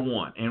number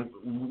one. And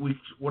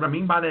what I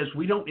mean by that is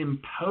we don't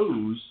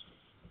impose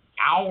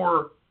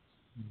our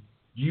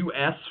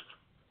U.S.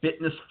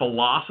 fitness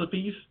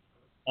philosophies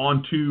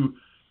onto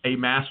a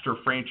master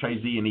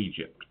franchisee in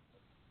Egypt.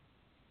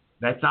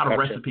 That's not a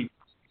recipe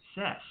for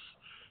success.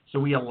 So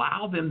we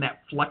allow them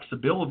that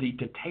flexibility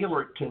to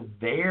tailor it to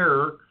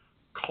their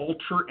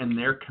culture and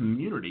their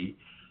community,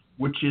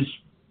 which is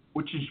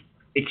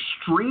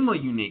extremely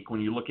unique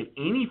when you look at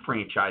any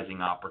franchising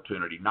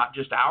opportunity, not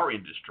just our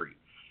industry.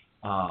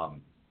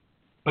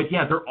 But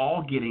yeah, they're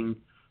all getting,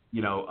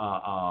 the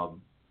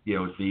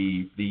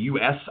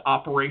U.S.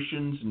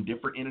 operations and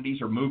different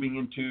entities are moving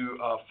into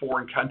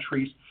foreign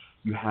countries.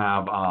 You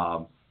have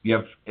a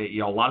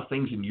lot of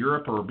things in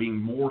Europe are being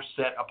more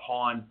set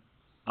upon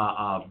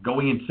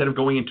instead of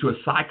going into a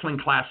cycling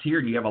class here,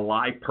 and you have a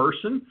live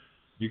person.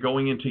 You're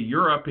going into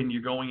Europe and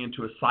you're going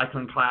into a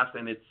cycling class,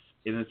 and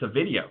it's a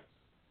video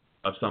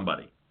of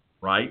somebody,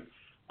 right?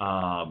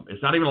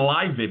 It's not even a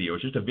live video;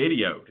 it's just a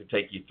video to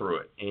take you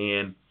through it.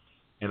 And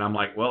I'm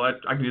like, well, I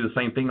can do the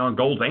same thing on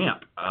Gold's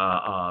Amp,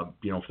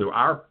 through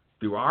our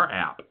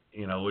app.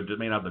 It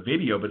may not have the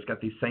video, but it's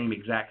got these same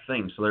exact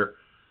things. So they're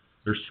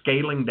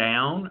scaling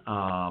down,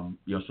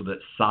 so that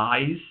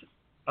size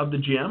of the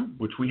gym,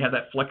 which we have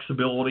that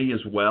flexibility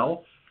as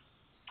well.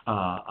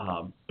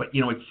 But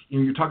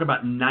you're talking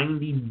about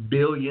 90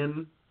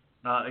 billion,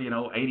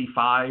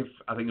 85.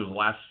 I think it was the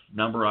last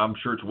number. I'm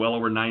sure it's well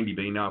over 90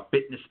 billion now.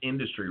 Fitness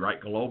industry, right,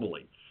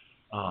 globally,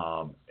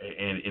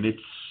 and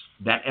it's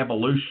that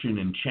evolution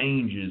and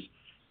change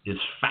is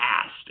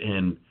fast,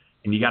 and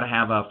you got to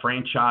have a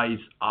franchise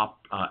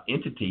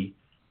entity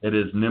that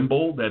is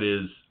nimble, that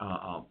is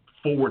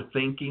forward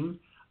thinking,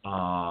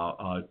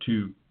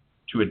 to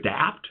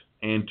adapt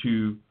and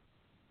to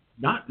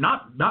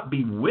not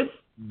be with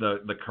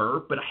the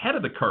curve, but ahead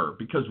of the curve,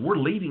 because we're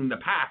leading the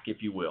pack,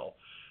 if you will.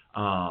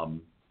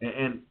 And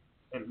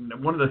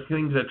one of the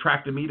things that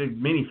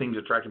many things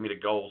attracted me to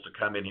Goals to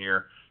come in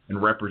here and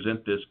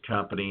represent this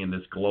company and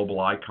this global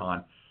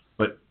icon.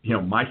 But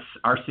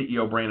our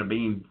CEO Brandon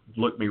Bean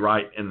looked me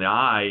right in the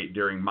eye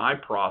during my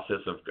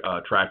process of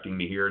attracting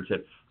me here and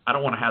said, "I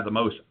don't want to have the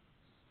most.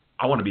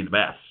 I want to be the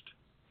best."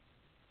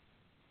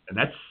 And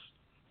that's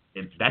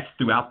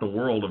throughout the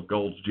world of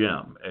Gold's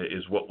Gym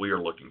is what we are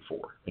looking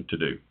for and to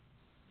do.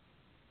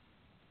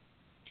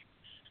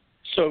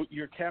 So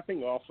you're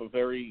capping off a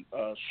very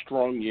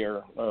strong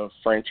year of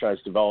franchise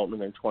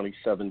development in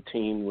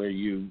 2017, where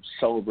you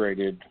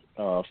celebrated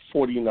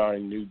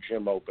 49 new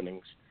gym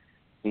openings,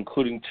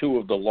 including 2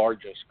 of the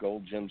largest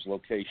Gold Gyms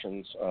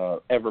locations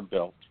ever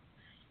built.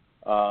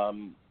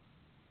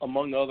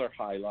 Among other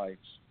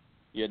highlights,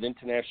 you had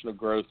international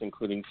growth,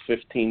 including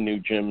 15 new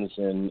gyms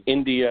in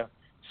India,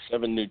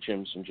 7 new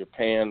gyms in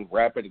Japan,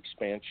 rapid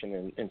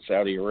expansion in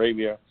Saudi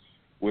Arabia,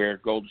 where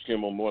Gold's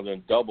Gym will more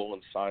than double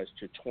in size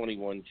to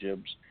 21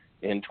 gyms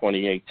in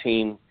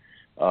 2018.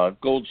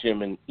 Gold's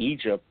Gym in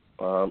Egypt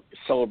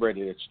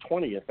celebrated its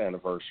 20th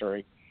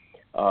anniversary,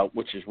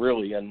 which is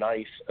really a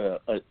nice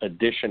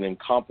addition and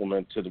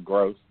complement to the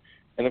growth.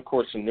 And, of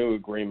course, a new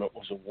agreement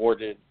was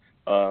awarded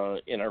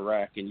in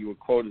Iraq, and you were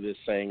quoted as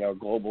saying our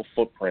global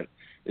footprint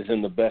is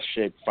in the best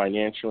shape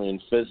financially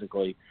and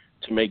physically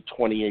to make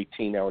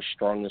 2018 our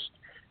strongest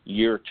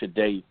year to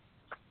date.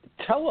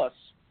 Tell us,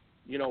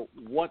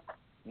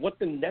 what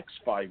the next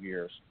 5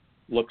 years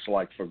looks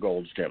like for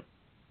Gold's Gym.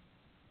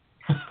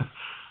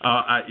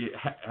 I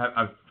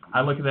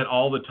look at that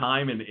all the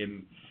time, and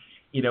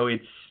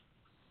it's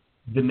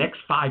the next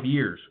 5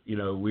 years.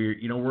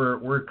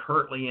 We're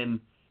currently in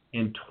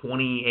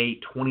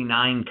 28,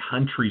 29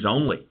 countries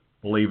only,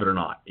 believe it or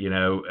not.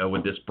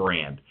 With this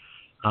brand,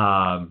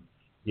 in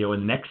the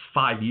next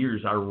 5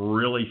 years, I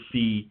really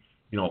see.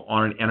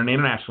 On an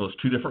international, it's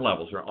 2 different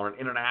levels. On an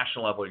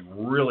international level,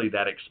 really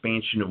that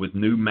expansion with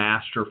new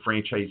master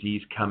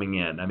franchisees coming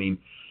in. I mean,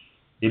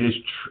 it is,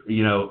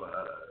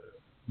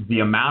 the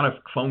amount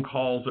of phone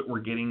calls that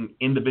we're getting,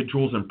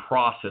 individuals in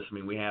process. I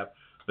mean, we have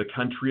the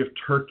country of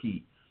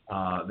Turkey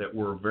that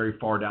we're very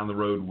far down the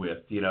road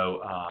with,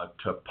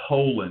 to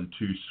Poland,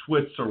 to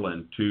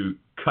Switzerland, to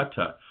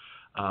Qatar,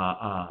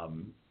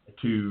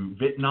 to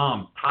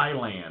Vietnam,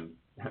 Thailand,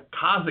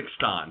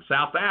 Kazakhstan,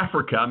 South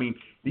Africa. I mean,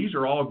 these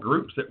are all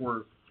groups that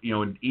were,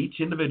 in each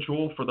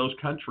individual for those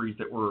countries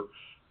that we're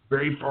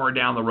very far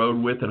down the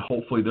road with, and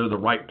hopefully they're the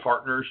right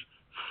partners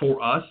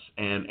for us,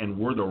 and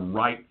we're the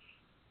right,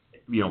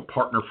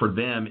 partner for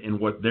them in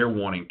what they're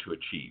wanting to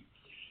achieve.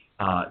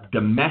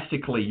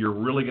 Domestically, you're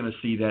really going to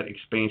see that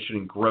expansion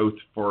and growth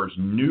for as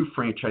new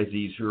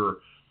franchisees who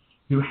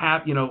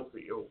have,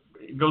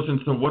 it goes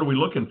into what are we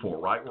looking for,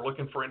 right? We're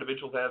looking for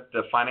individuals that have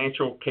the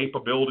financial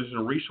capabilities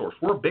and resource.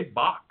 We're a big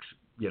box,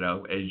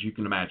 as you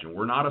can imagine.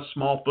 We're not a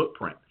small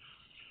footprint.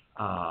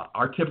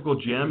 Our typical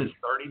gym is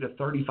 30 to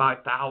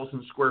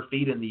 35,000 square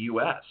feet in the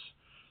U.S.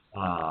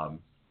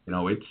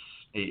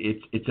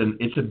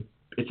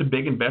 It's a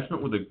big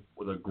investment with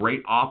a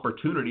great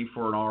opportunity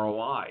for an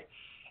ROI.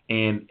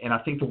 And I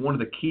think that one of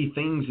the key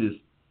things is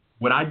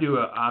when I do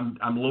I'm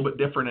a little bit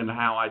different in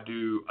how I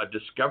do a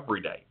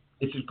discovery day.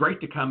 It's great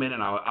to come in,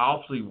 and I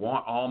obviously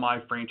want all my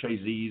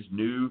franchisees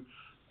new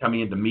coming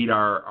in to meet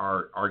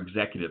our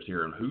executives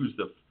here and who's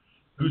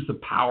the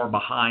power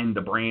behind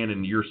the brand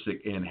and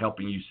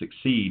helping you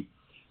succeed.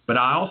 But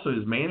I also,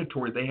 is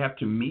mandatory, they have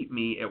to meet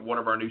me at one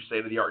of our new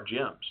state-of-the-art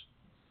gyms.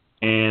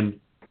 And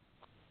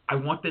I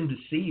want them to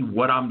see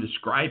what I'm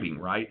describing,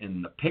 right,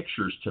 and the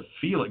pictures, to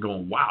feel it,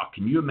 going, wow,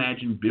 can you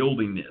imagine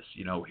building this?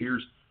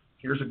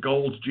 Here's a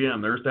Gold's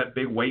Gym. There's that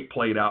big weight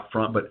plate out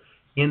front, but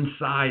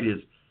inside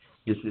is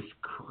this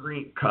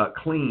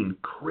clean,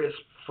 crisp,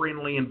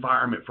 friendly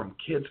environment, from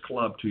kids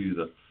club to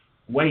the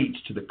weights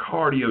to the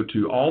cardio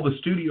to all the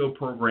studio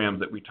programs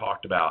that we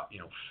talked about,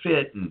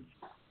 fit and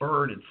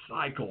burn and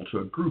cycle, to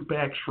a group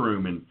X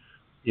room and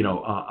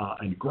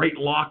and great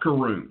locker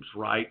rooms,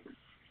 right?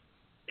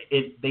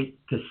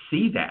 To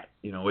see that,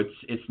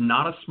 it's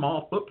not a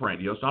small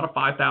footprint. It's not a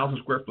 5,000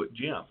 square foot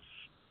gym,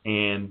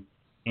 and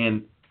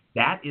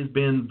that has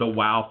been the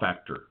wow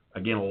factor.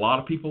 Again, a lot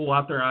of people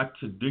out there have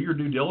to do your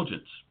due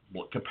diligence.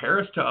 Compare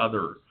us to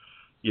other,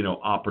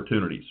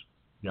 opportunities.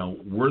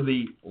 We're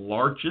the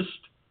largest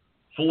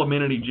full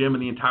amenity gym in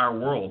the entire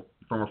world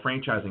from a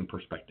franchising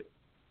perspective,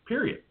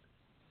 period.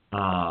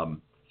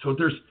 So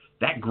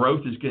that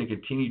growth is going to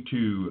continue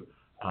to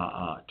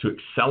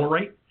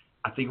accelerate.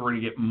 I think we're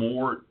going to get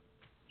more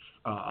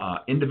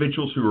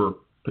individuals who are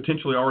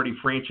potentially already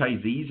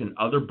franchisees and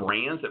other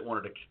brands that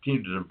wanted to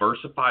continue to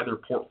diversify their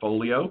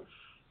portfolio.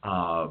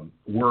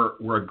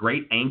 We're a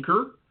great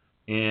anchor,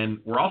 and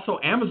we're also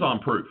Amazon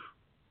proof.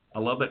 I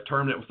love that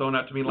term that was thrown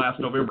out to me last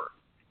November.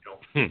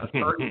 A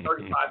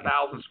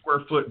 35,000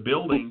 square foot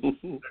building that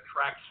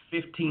attracts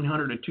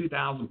 1,500 to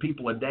 2,000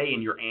 people a day,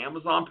 and you're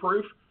Amazon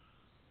proof.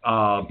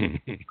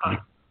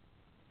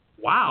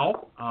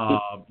 Wow.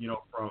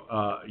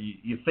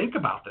 You think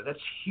about that. That's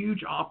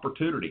huge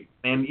opportunity.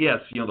 And yes,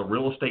 the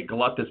real estate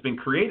glut that's been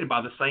created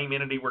by the same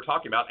entity we're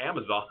talking about,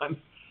 Amazon,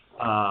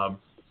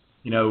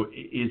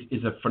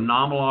 is a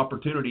phenomenal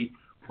opportunity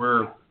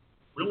where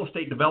real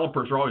estate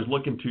developers are always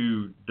looking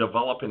to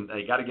develop, and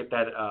they got to get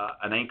that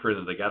an anchor.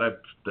 They got to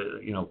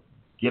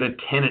get a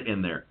tenant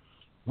in there.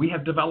 We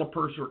have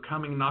developers who are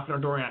coming and knocking on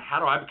our door, and how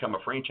do I become a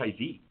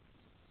franchisee?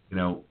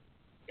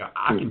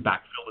 I can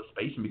backfill the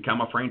space and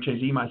become a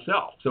franchisee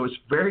myself. So it's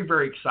very,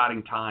 very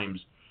exciting times,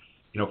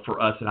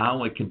 for us, and I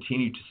only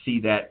continue to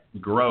see that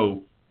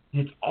grow.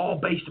 And it's all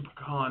based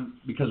upon,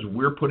 because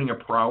we're putting a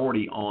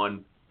priority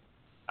on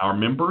our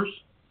members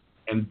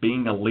and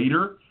being a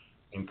leader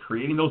and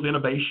creating those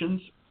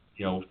innovations,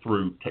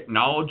 through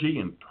technology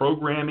and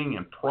programming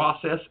and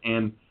process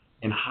and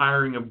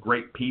hiring of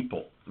great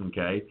people.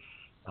 Okay,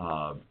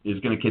 is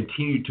going to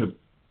continue to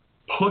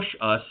push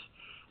us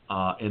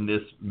in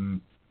this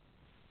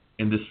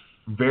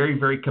very,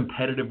 very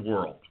competitive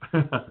world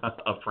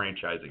of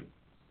franchising.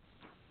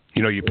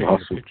 You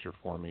painted a picture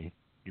for me.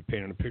 You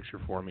painted a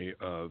picture for me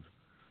of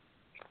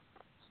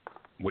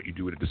what you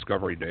do at a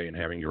discovery day and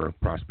having your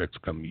prospects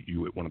come meet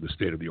you at one of the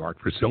state-of-the-art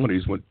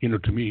facilities. When,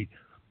 to me,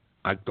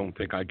 I don't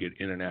think I get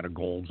in and out of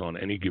Gold's on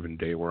any given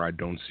day where I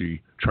don't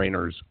see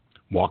trainers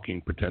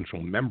walking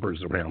potential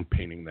members around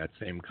painting that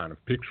same kind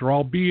of picture,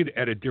 albeit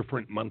at a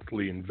different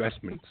monthly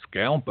investment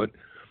scale, but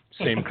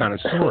same kind of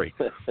story.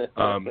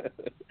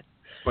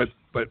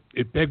 But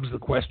it begs the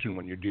question,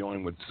 when you're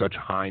dealing with such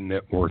high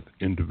net worth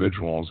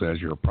individuals as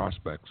your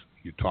prospects.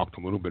 You talked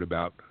a little bit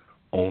about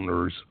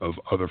owners of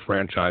other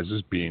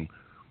franchises being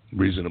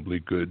reasonably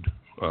good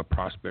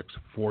prospects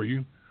for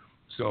you.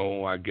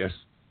 So I guess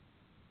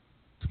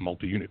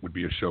Multi-Unit would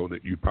be a show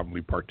that you'd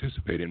probably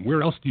participate in.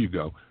 Where else do you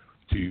go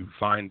to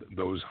find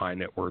those high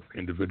net worth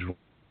individuals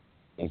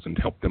and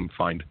help them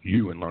find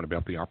you and learn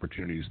about the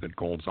opportunities that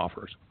Gold's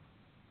offers?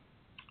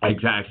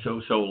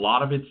 Exactly. So a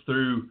lot of it's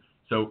through.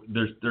 So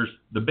there's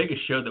the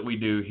biggest show that we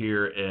do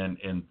here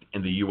in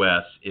the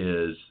U.S.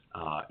 is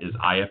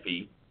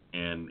IFE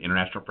and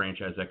International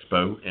Franchise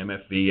Expo,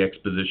 MFV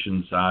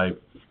Expositions. I've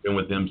been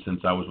with them since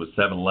I was with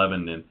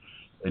 7-Eleven, and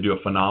they do a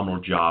phenomenal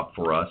job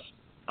for us.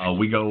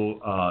 We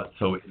go,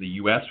 so in the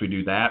U.S. we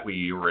do that.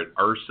 We were at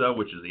IRSA,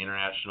 which is the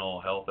International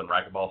Health and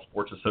Racquetball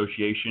Sports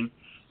Association.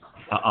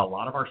 A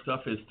lot of our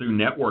stuff is through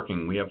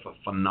networking. We have a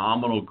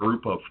phenomenal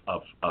group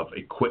of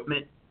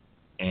equipment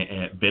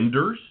and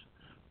vendors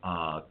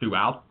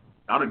throughout,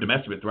 not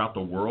domestically, but throughout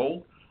the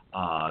world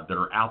that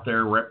are out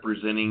there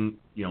representing,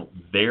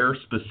 their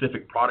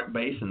specific product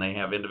base, and they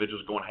have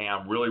individuals going, hey,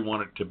 I really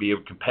wanted to be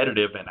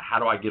competitive, and how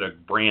do I get a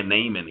brand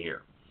name in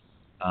here?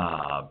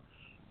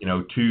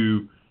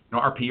 To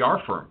our PR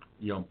firm,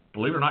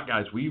 believe it or not,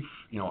 guys, we've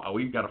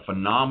got a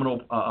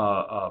phenomenal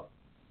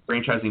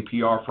franchising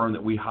PR firm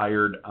that we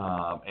hired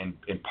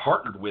and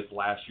partnered with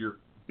last year,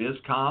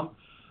 BizCom.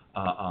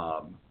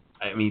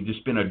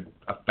 Just been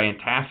a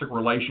fantastic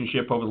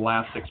relationship over the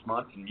last 6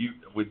 months, and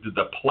with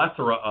the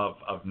plethora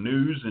of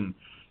news and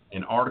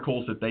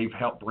articles that they've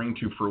helped bring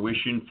to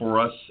fruition for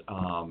us,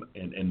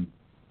 and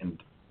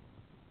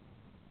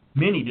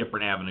many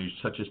different avenues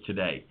such as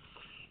today.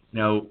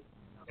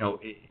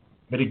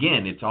 But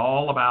again, it's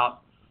all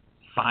about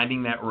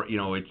finding that.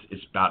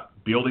 It's about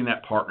building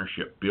that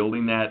partnership,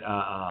 building that.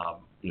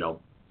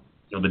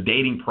 The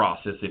dating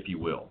process, if you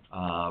will.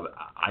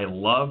 I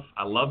love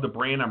the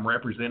brand I'm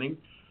representing.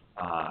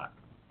 I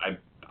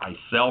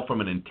sell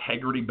from an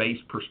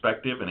integrity-based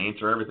perspective and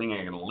answer everything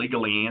I can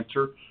legally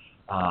answer.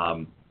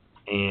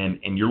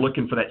 And you're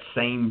looking for that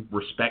same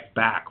respect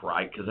back,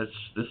 right? Because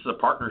this is a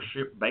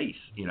partnership base.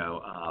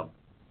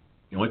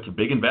 It's a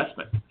big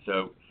investment.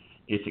 So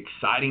it's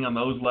exciting on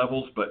those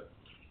levels, but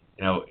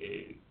a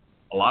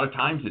lot of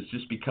times it's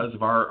just because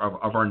of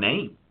our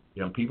name.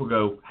 People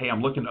go, hey,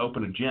 I'm looking to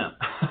open a gym.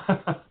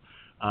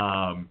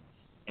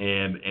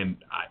 And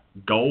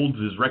Gold's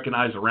is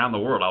recognized around the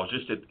world. I was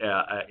just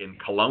in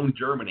Cologne,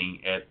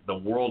 Germany, at the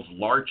world's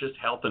largest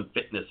health and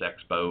fitness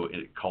expo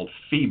called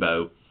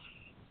FIBO.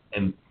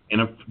 And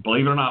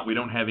believe it or not, we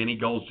don't have any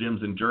Gold's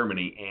gyms in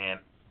Germany. And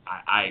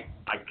I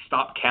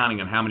stopped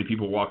counting on how many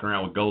people walking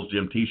around with Gold's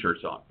Gym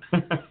T-shirts on.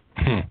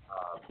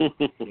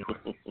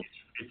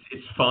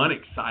 It's fun,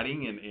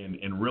 exciting,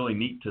 and really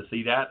neat to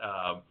see that.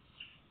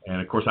 And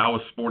of course, I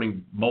was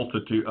sporting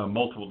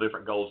multiple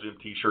different Gold's Gym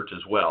T-shirts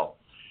as well.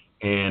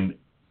 And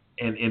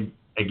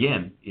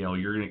again,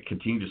 you're going to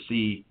continue to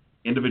see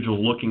individuals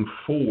looking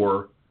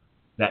for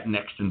that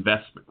next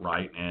investment,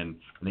 right? And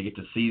they get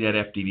to see that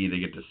FDD, they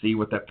get to see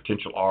what that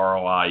potential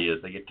ROI is.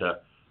 They get to,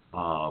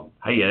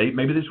 hey,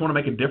 maybe they just want to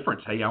make a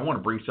difference. Hey, I want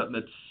to bring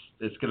something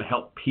that's going to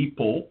help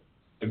people,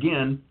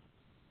 again,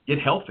 get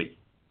healthy,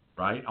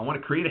 right? I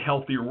want to create a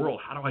healthier world.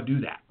 How do I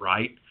do that,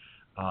 right?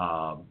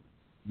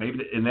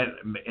 Maybe and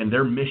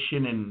their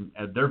mission and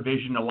their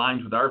vision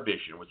aligns with our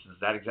vision, which is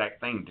that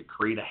exact thing, to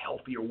create a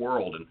healthier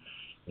world. And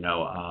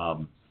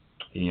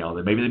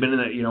maybe they've been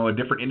in a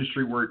different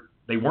industry where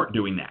they weren't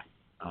doing that.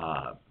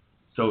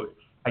 So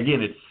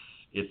again,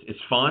 it's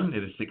fun.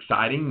 It's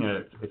exciting.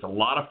 It's a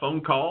lot of phone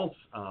calls.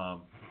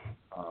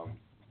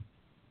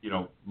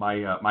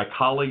 My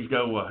colleagues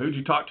go, who'd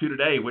you talk to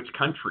today? Which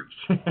countries?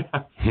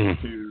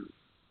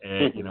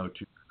 And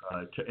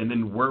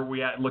then where are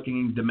we at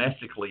looking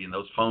domestically? And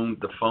the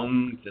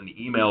phones and the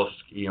emails,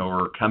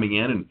 are coming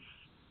in. And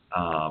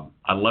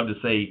I'd love to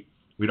say,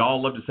 we'd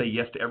all love to say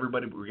yes to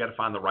everybody, but we got to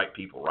find the right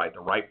people, right?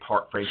 The right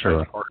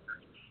franchise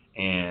partners.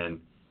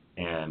 And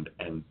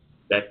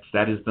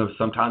that is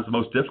sometimes the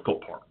most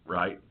difficult part,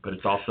 right? But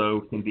it's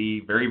also can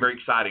be very, very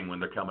exciting when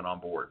they're coming on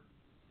board.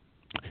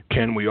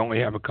 Ken, we only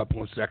have a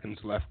couple of seconds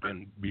left,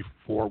 and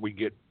before we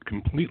get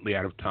completely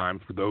out of time,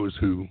 for those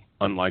who,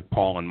 unlike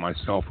Paul and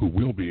myself, who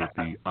will be at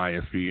the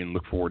IFE and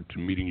look forward to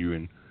meeting you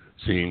and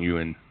seeing you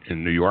in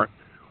New York,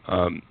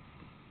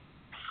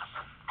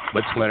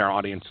 let's let our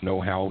audience know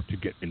how to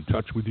get in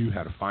touch with you,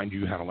 how to find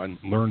you, how to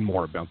learn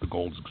more about the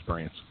Gold's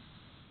experience.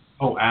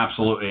 Oh,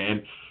 absolutely.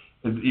 And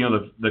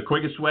the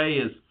quickest way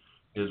is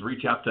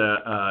reach out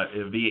to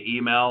via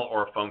email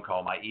or a phone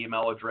call. My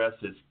email address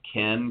is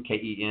ken,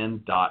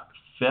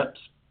 Ken.Phipps,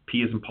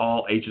 P as in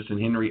Paul, H as in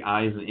Henry,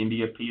 I as in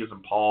India, P as in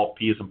Paul,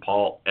 P as in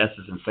Paul, S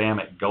as in Sam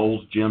at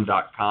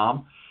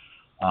goldsgym.com.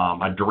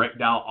 My direct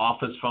dial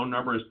office phone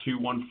number is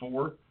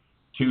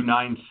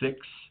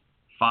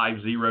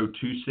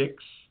 214-296-5026.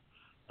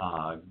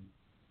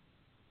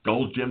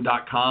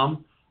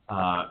 Goldsgym.com.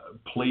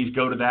 Please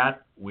go to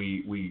that.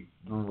 We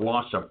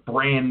launched a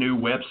brand new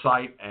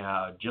website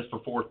just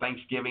before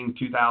Thanksgiving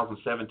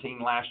 2017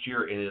 last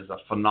year. It is a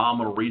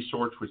phenomenal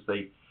resource, which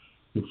they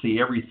can see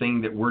everything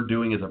that we're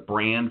doing as a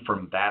brand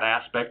from that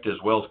aspect, as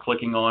well as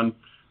clicking on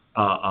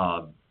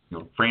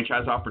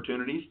franchise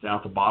opportunities down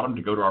at the bottom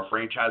to go to our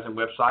franchising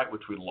website,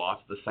 which we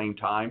launched at the same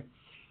time.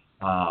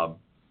 But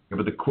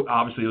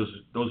obviously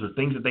those are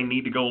things that they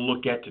need to go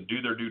look at to do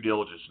their due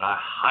diligence. And I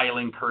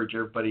highly encourage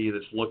everybody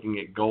that's looking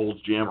at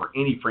Gold's Gym or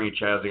any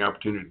franchising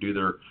opportunity to do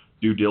their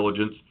due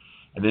diligence,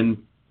 and then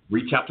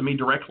reach out to me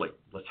directly.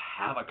 Let's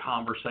have a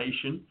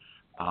conversation,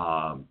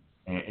 and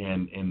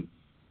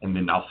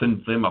then I'll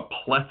send them a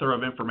plethora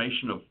of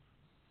information of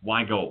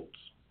why Gold's,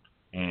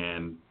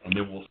 and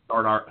then we'll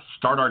start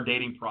our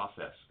dating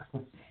process.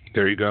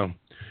 There you go.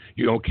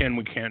 Ken,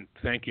 we can't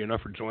thank you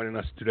enough for joining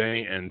us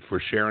today and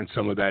for sharing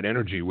some of that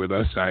energy with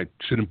us. I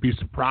shouldn't be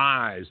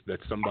surprised that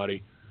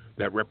somebody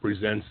that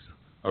represents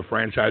a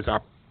franchise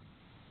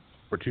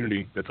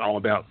opportunity that's all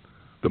about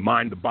the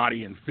mind, the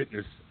body, and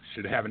fitness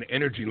should have an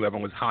energy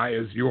level as high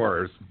as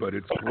yours, but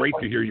it's great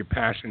to hear your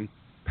passion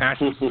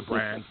for the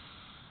brand,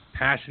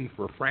 passion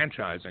for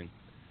franchising.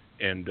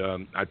 And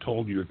I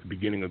told you at the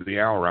beginning of the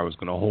hour I was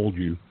going to hold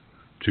you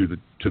to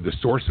the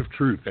source of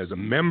truth. As a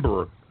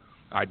member,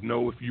 I'd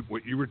know if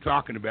what you were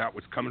talking about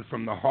was coming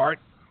from the heart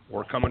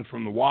or coming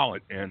from the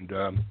wallet. And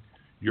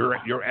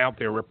you're out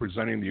there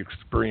representing the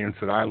experience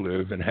that I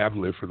live and have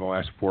lived for the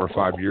last 4 or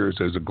 5 years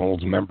as a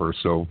Gold's member.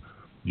 So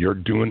you're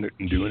doing it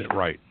and doing it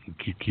right.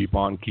 Keep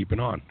on keeping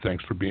on.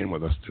 Thanks for being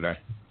with us today.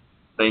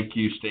 Thank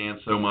you, Stan,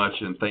 so much,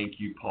 and thank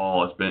you,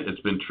 Paul.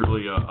 It's been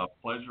truly a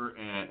pleasure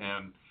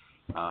and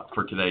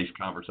for today's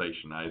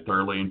conversation. I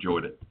thoroughly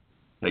enjoyed it.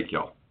 Thank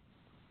y'all.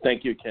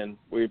 Thank you, Ken.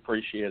 We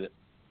appreciate it.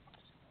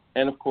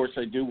 And, of course,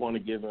 I do want to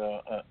give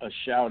a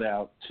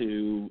shout-out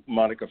to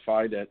Monica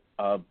Fide at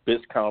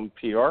BizCom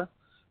PR,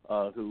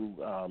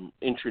 who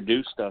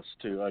introduced us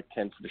to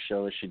Ken for the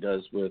show, as she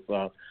does with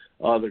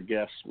other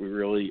guests. We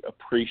really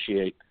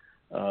appreciate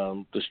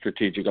the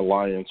strategic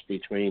alliance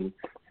between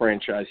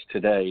Franchise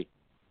Today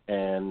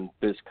and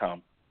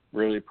BizCom.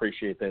 Really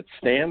appreciate that.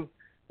 Stan,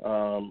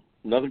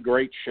 another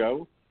great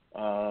show.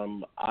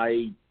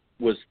 I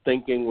was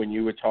thinking when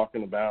you were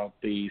talking about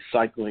the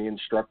cycling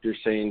instructor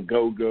saying,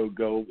 go, go,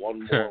 go,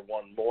 one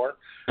more.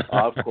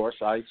 Of course,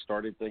 I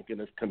started thinking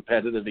of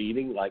competitive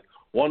eating, like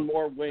one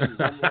more wing,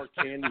 one more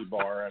candy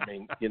bar. I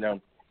mean,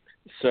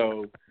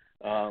 so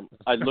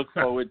I look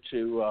forward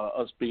to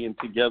us being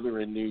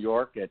together in New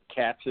York at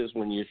Katz's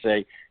when you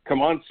say,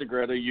 come on,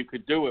 Segredo, you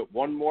could do it.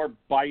 One more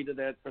bite of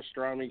that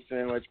pastrami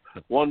sandwich,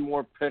 one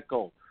more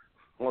pickle,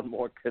 one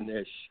more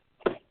knish.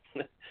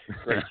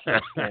 Great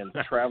stuff, and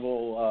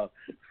travel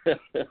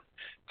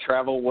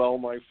well,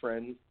 my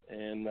friend.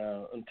 And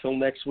until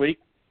next week,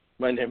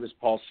 my name is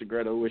Paul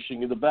Segredo,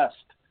 wishing you the best,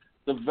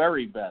 the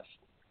very best,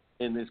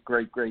 in this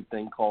great, great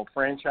thing called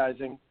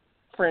franchising.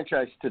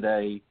 Franchise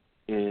Today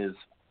is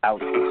out.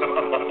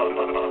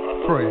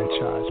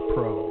 Franchise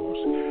pros,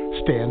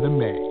 Stan the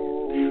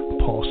Man,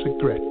 Paul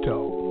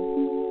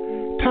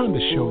Segredo. Time to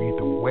show you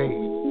the way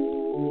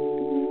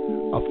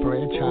of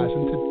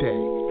franchising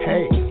today.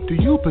 Hey, do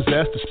you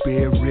possess the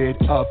spirit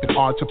of an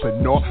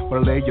entrepreneur? Or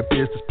lay your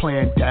business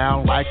plan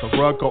down like a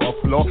rug or a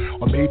floor?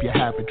 Or maybe you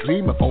have a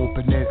dream of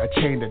opening a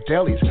chain of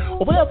delis,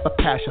 or whatever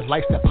passion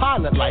lights that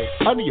pilot light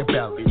under your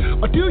belly.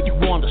 Or do you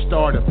want to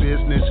start a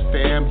business,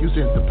 fam,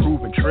 using the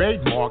proven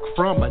trademark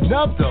from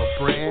another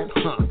brand?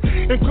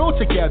 And grow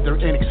together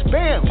and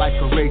expand like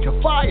a rage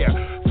of fire,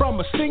 from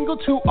a single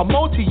to a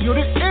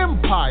multi-unit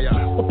empire.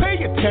 Well,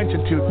 pay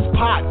attention to this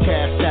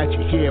podcast that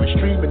you hear and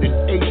streaming in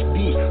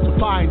HD, so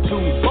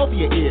fine-tune both of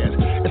your ears.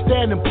 And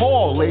Stan and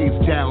Paul lays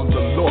down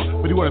the law.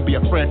 Whether you want to be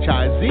a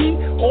franchisee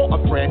or a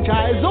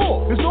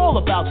franchisor, it's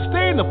all about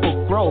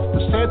sustainable growth,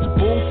 the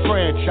sensible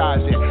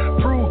franchising,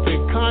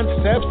 proven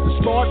concepts, the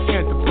smart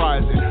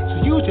enterprising.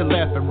 So use your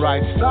left and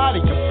right side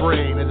of your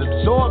brain and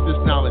absorb this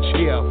knowledge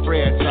here.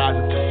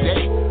 Franchising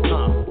today,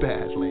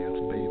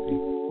 Badlands, baby.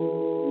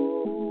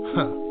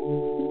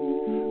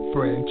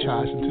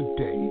 Franchising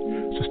today,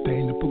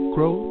 sustainable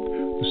growth,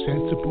 the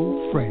sensible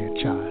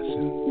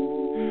franchising.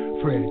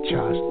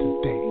 Franchise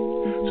today,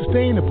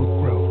 sustainable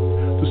growth,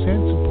 the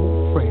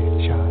sensible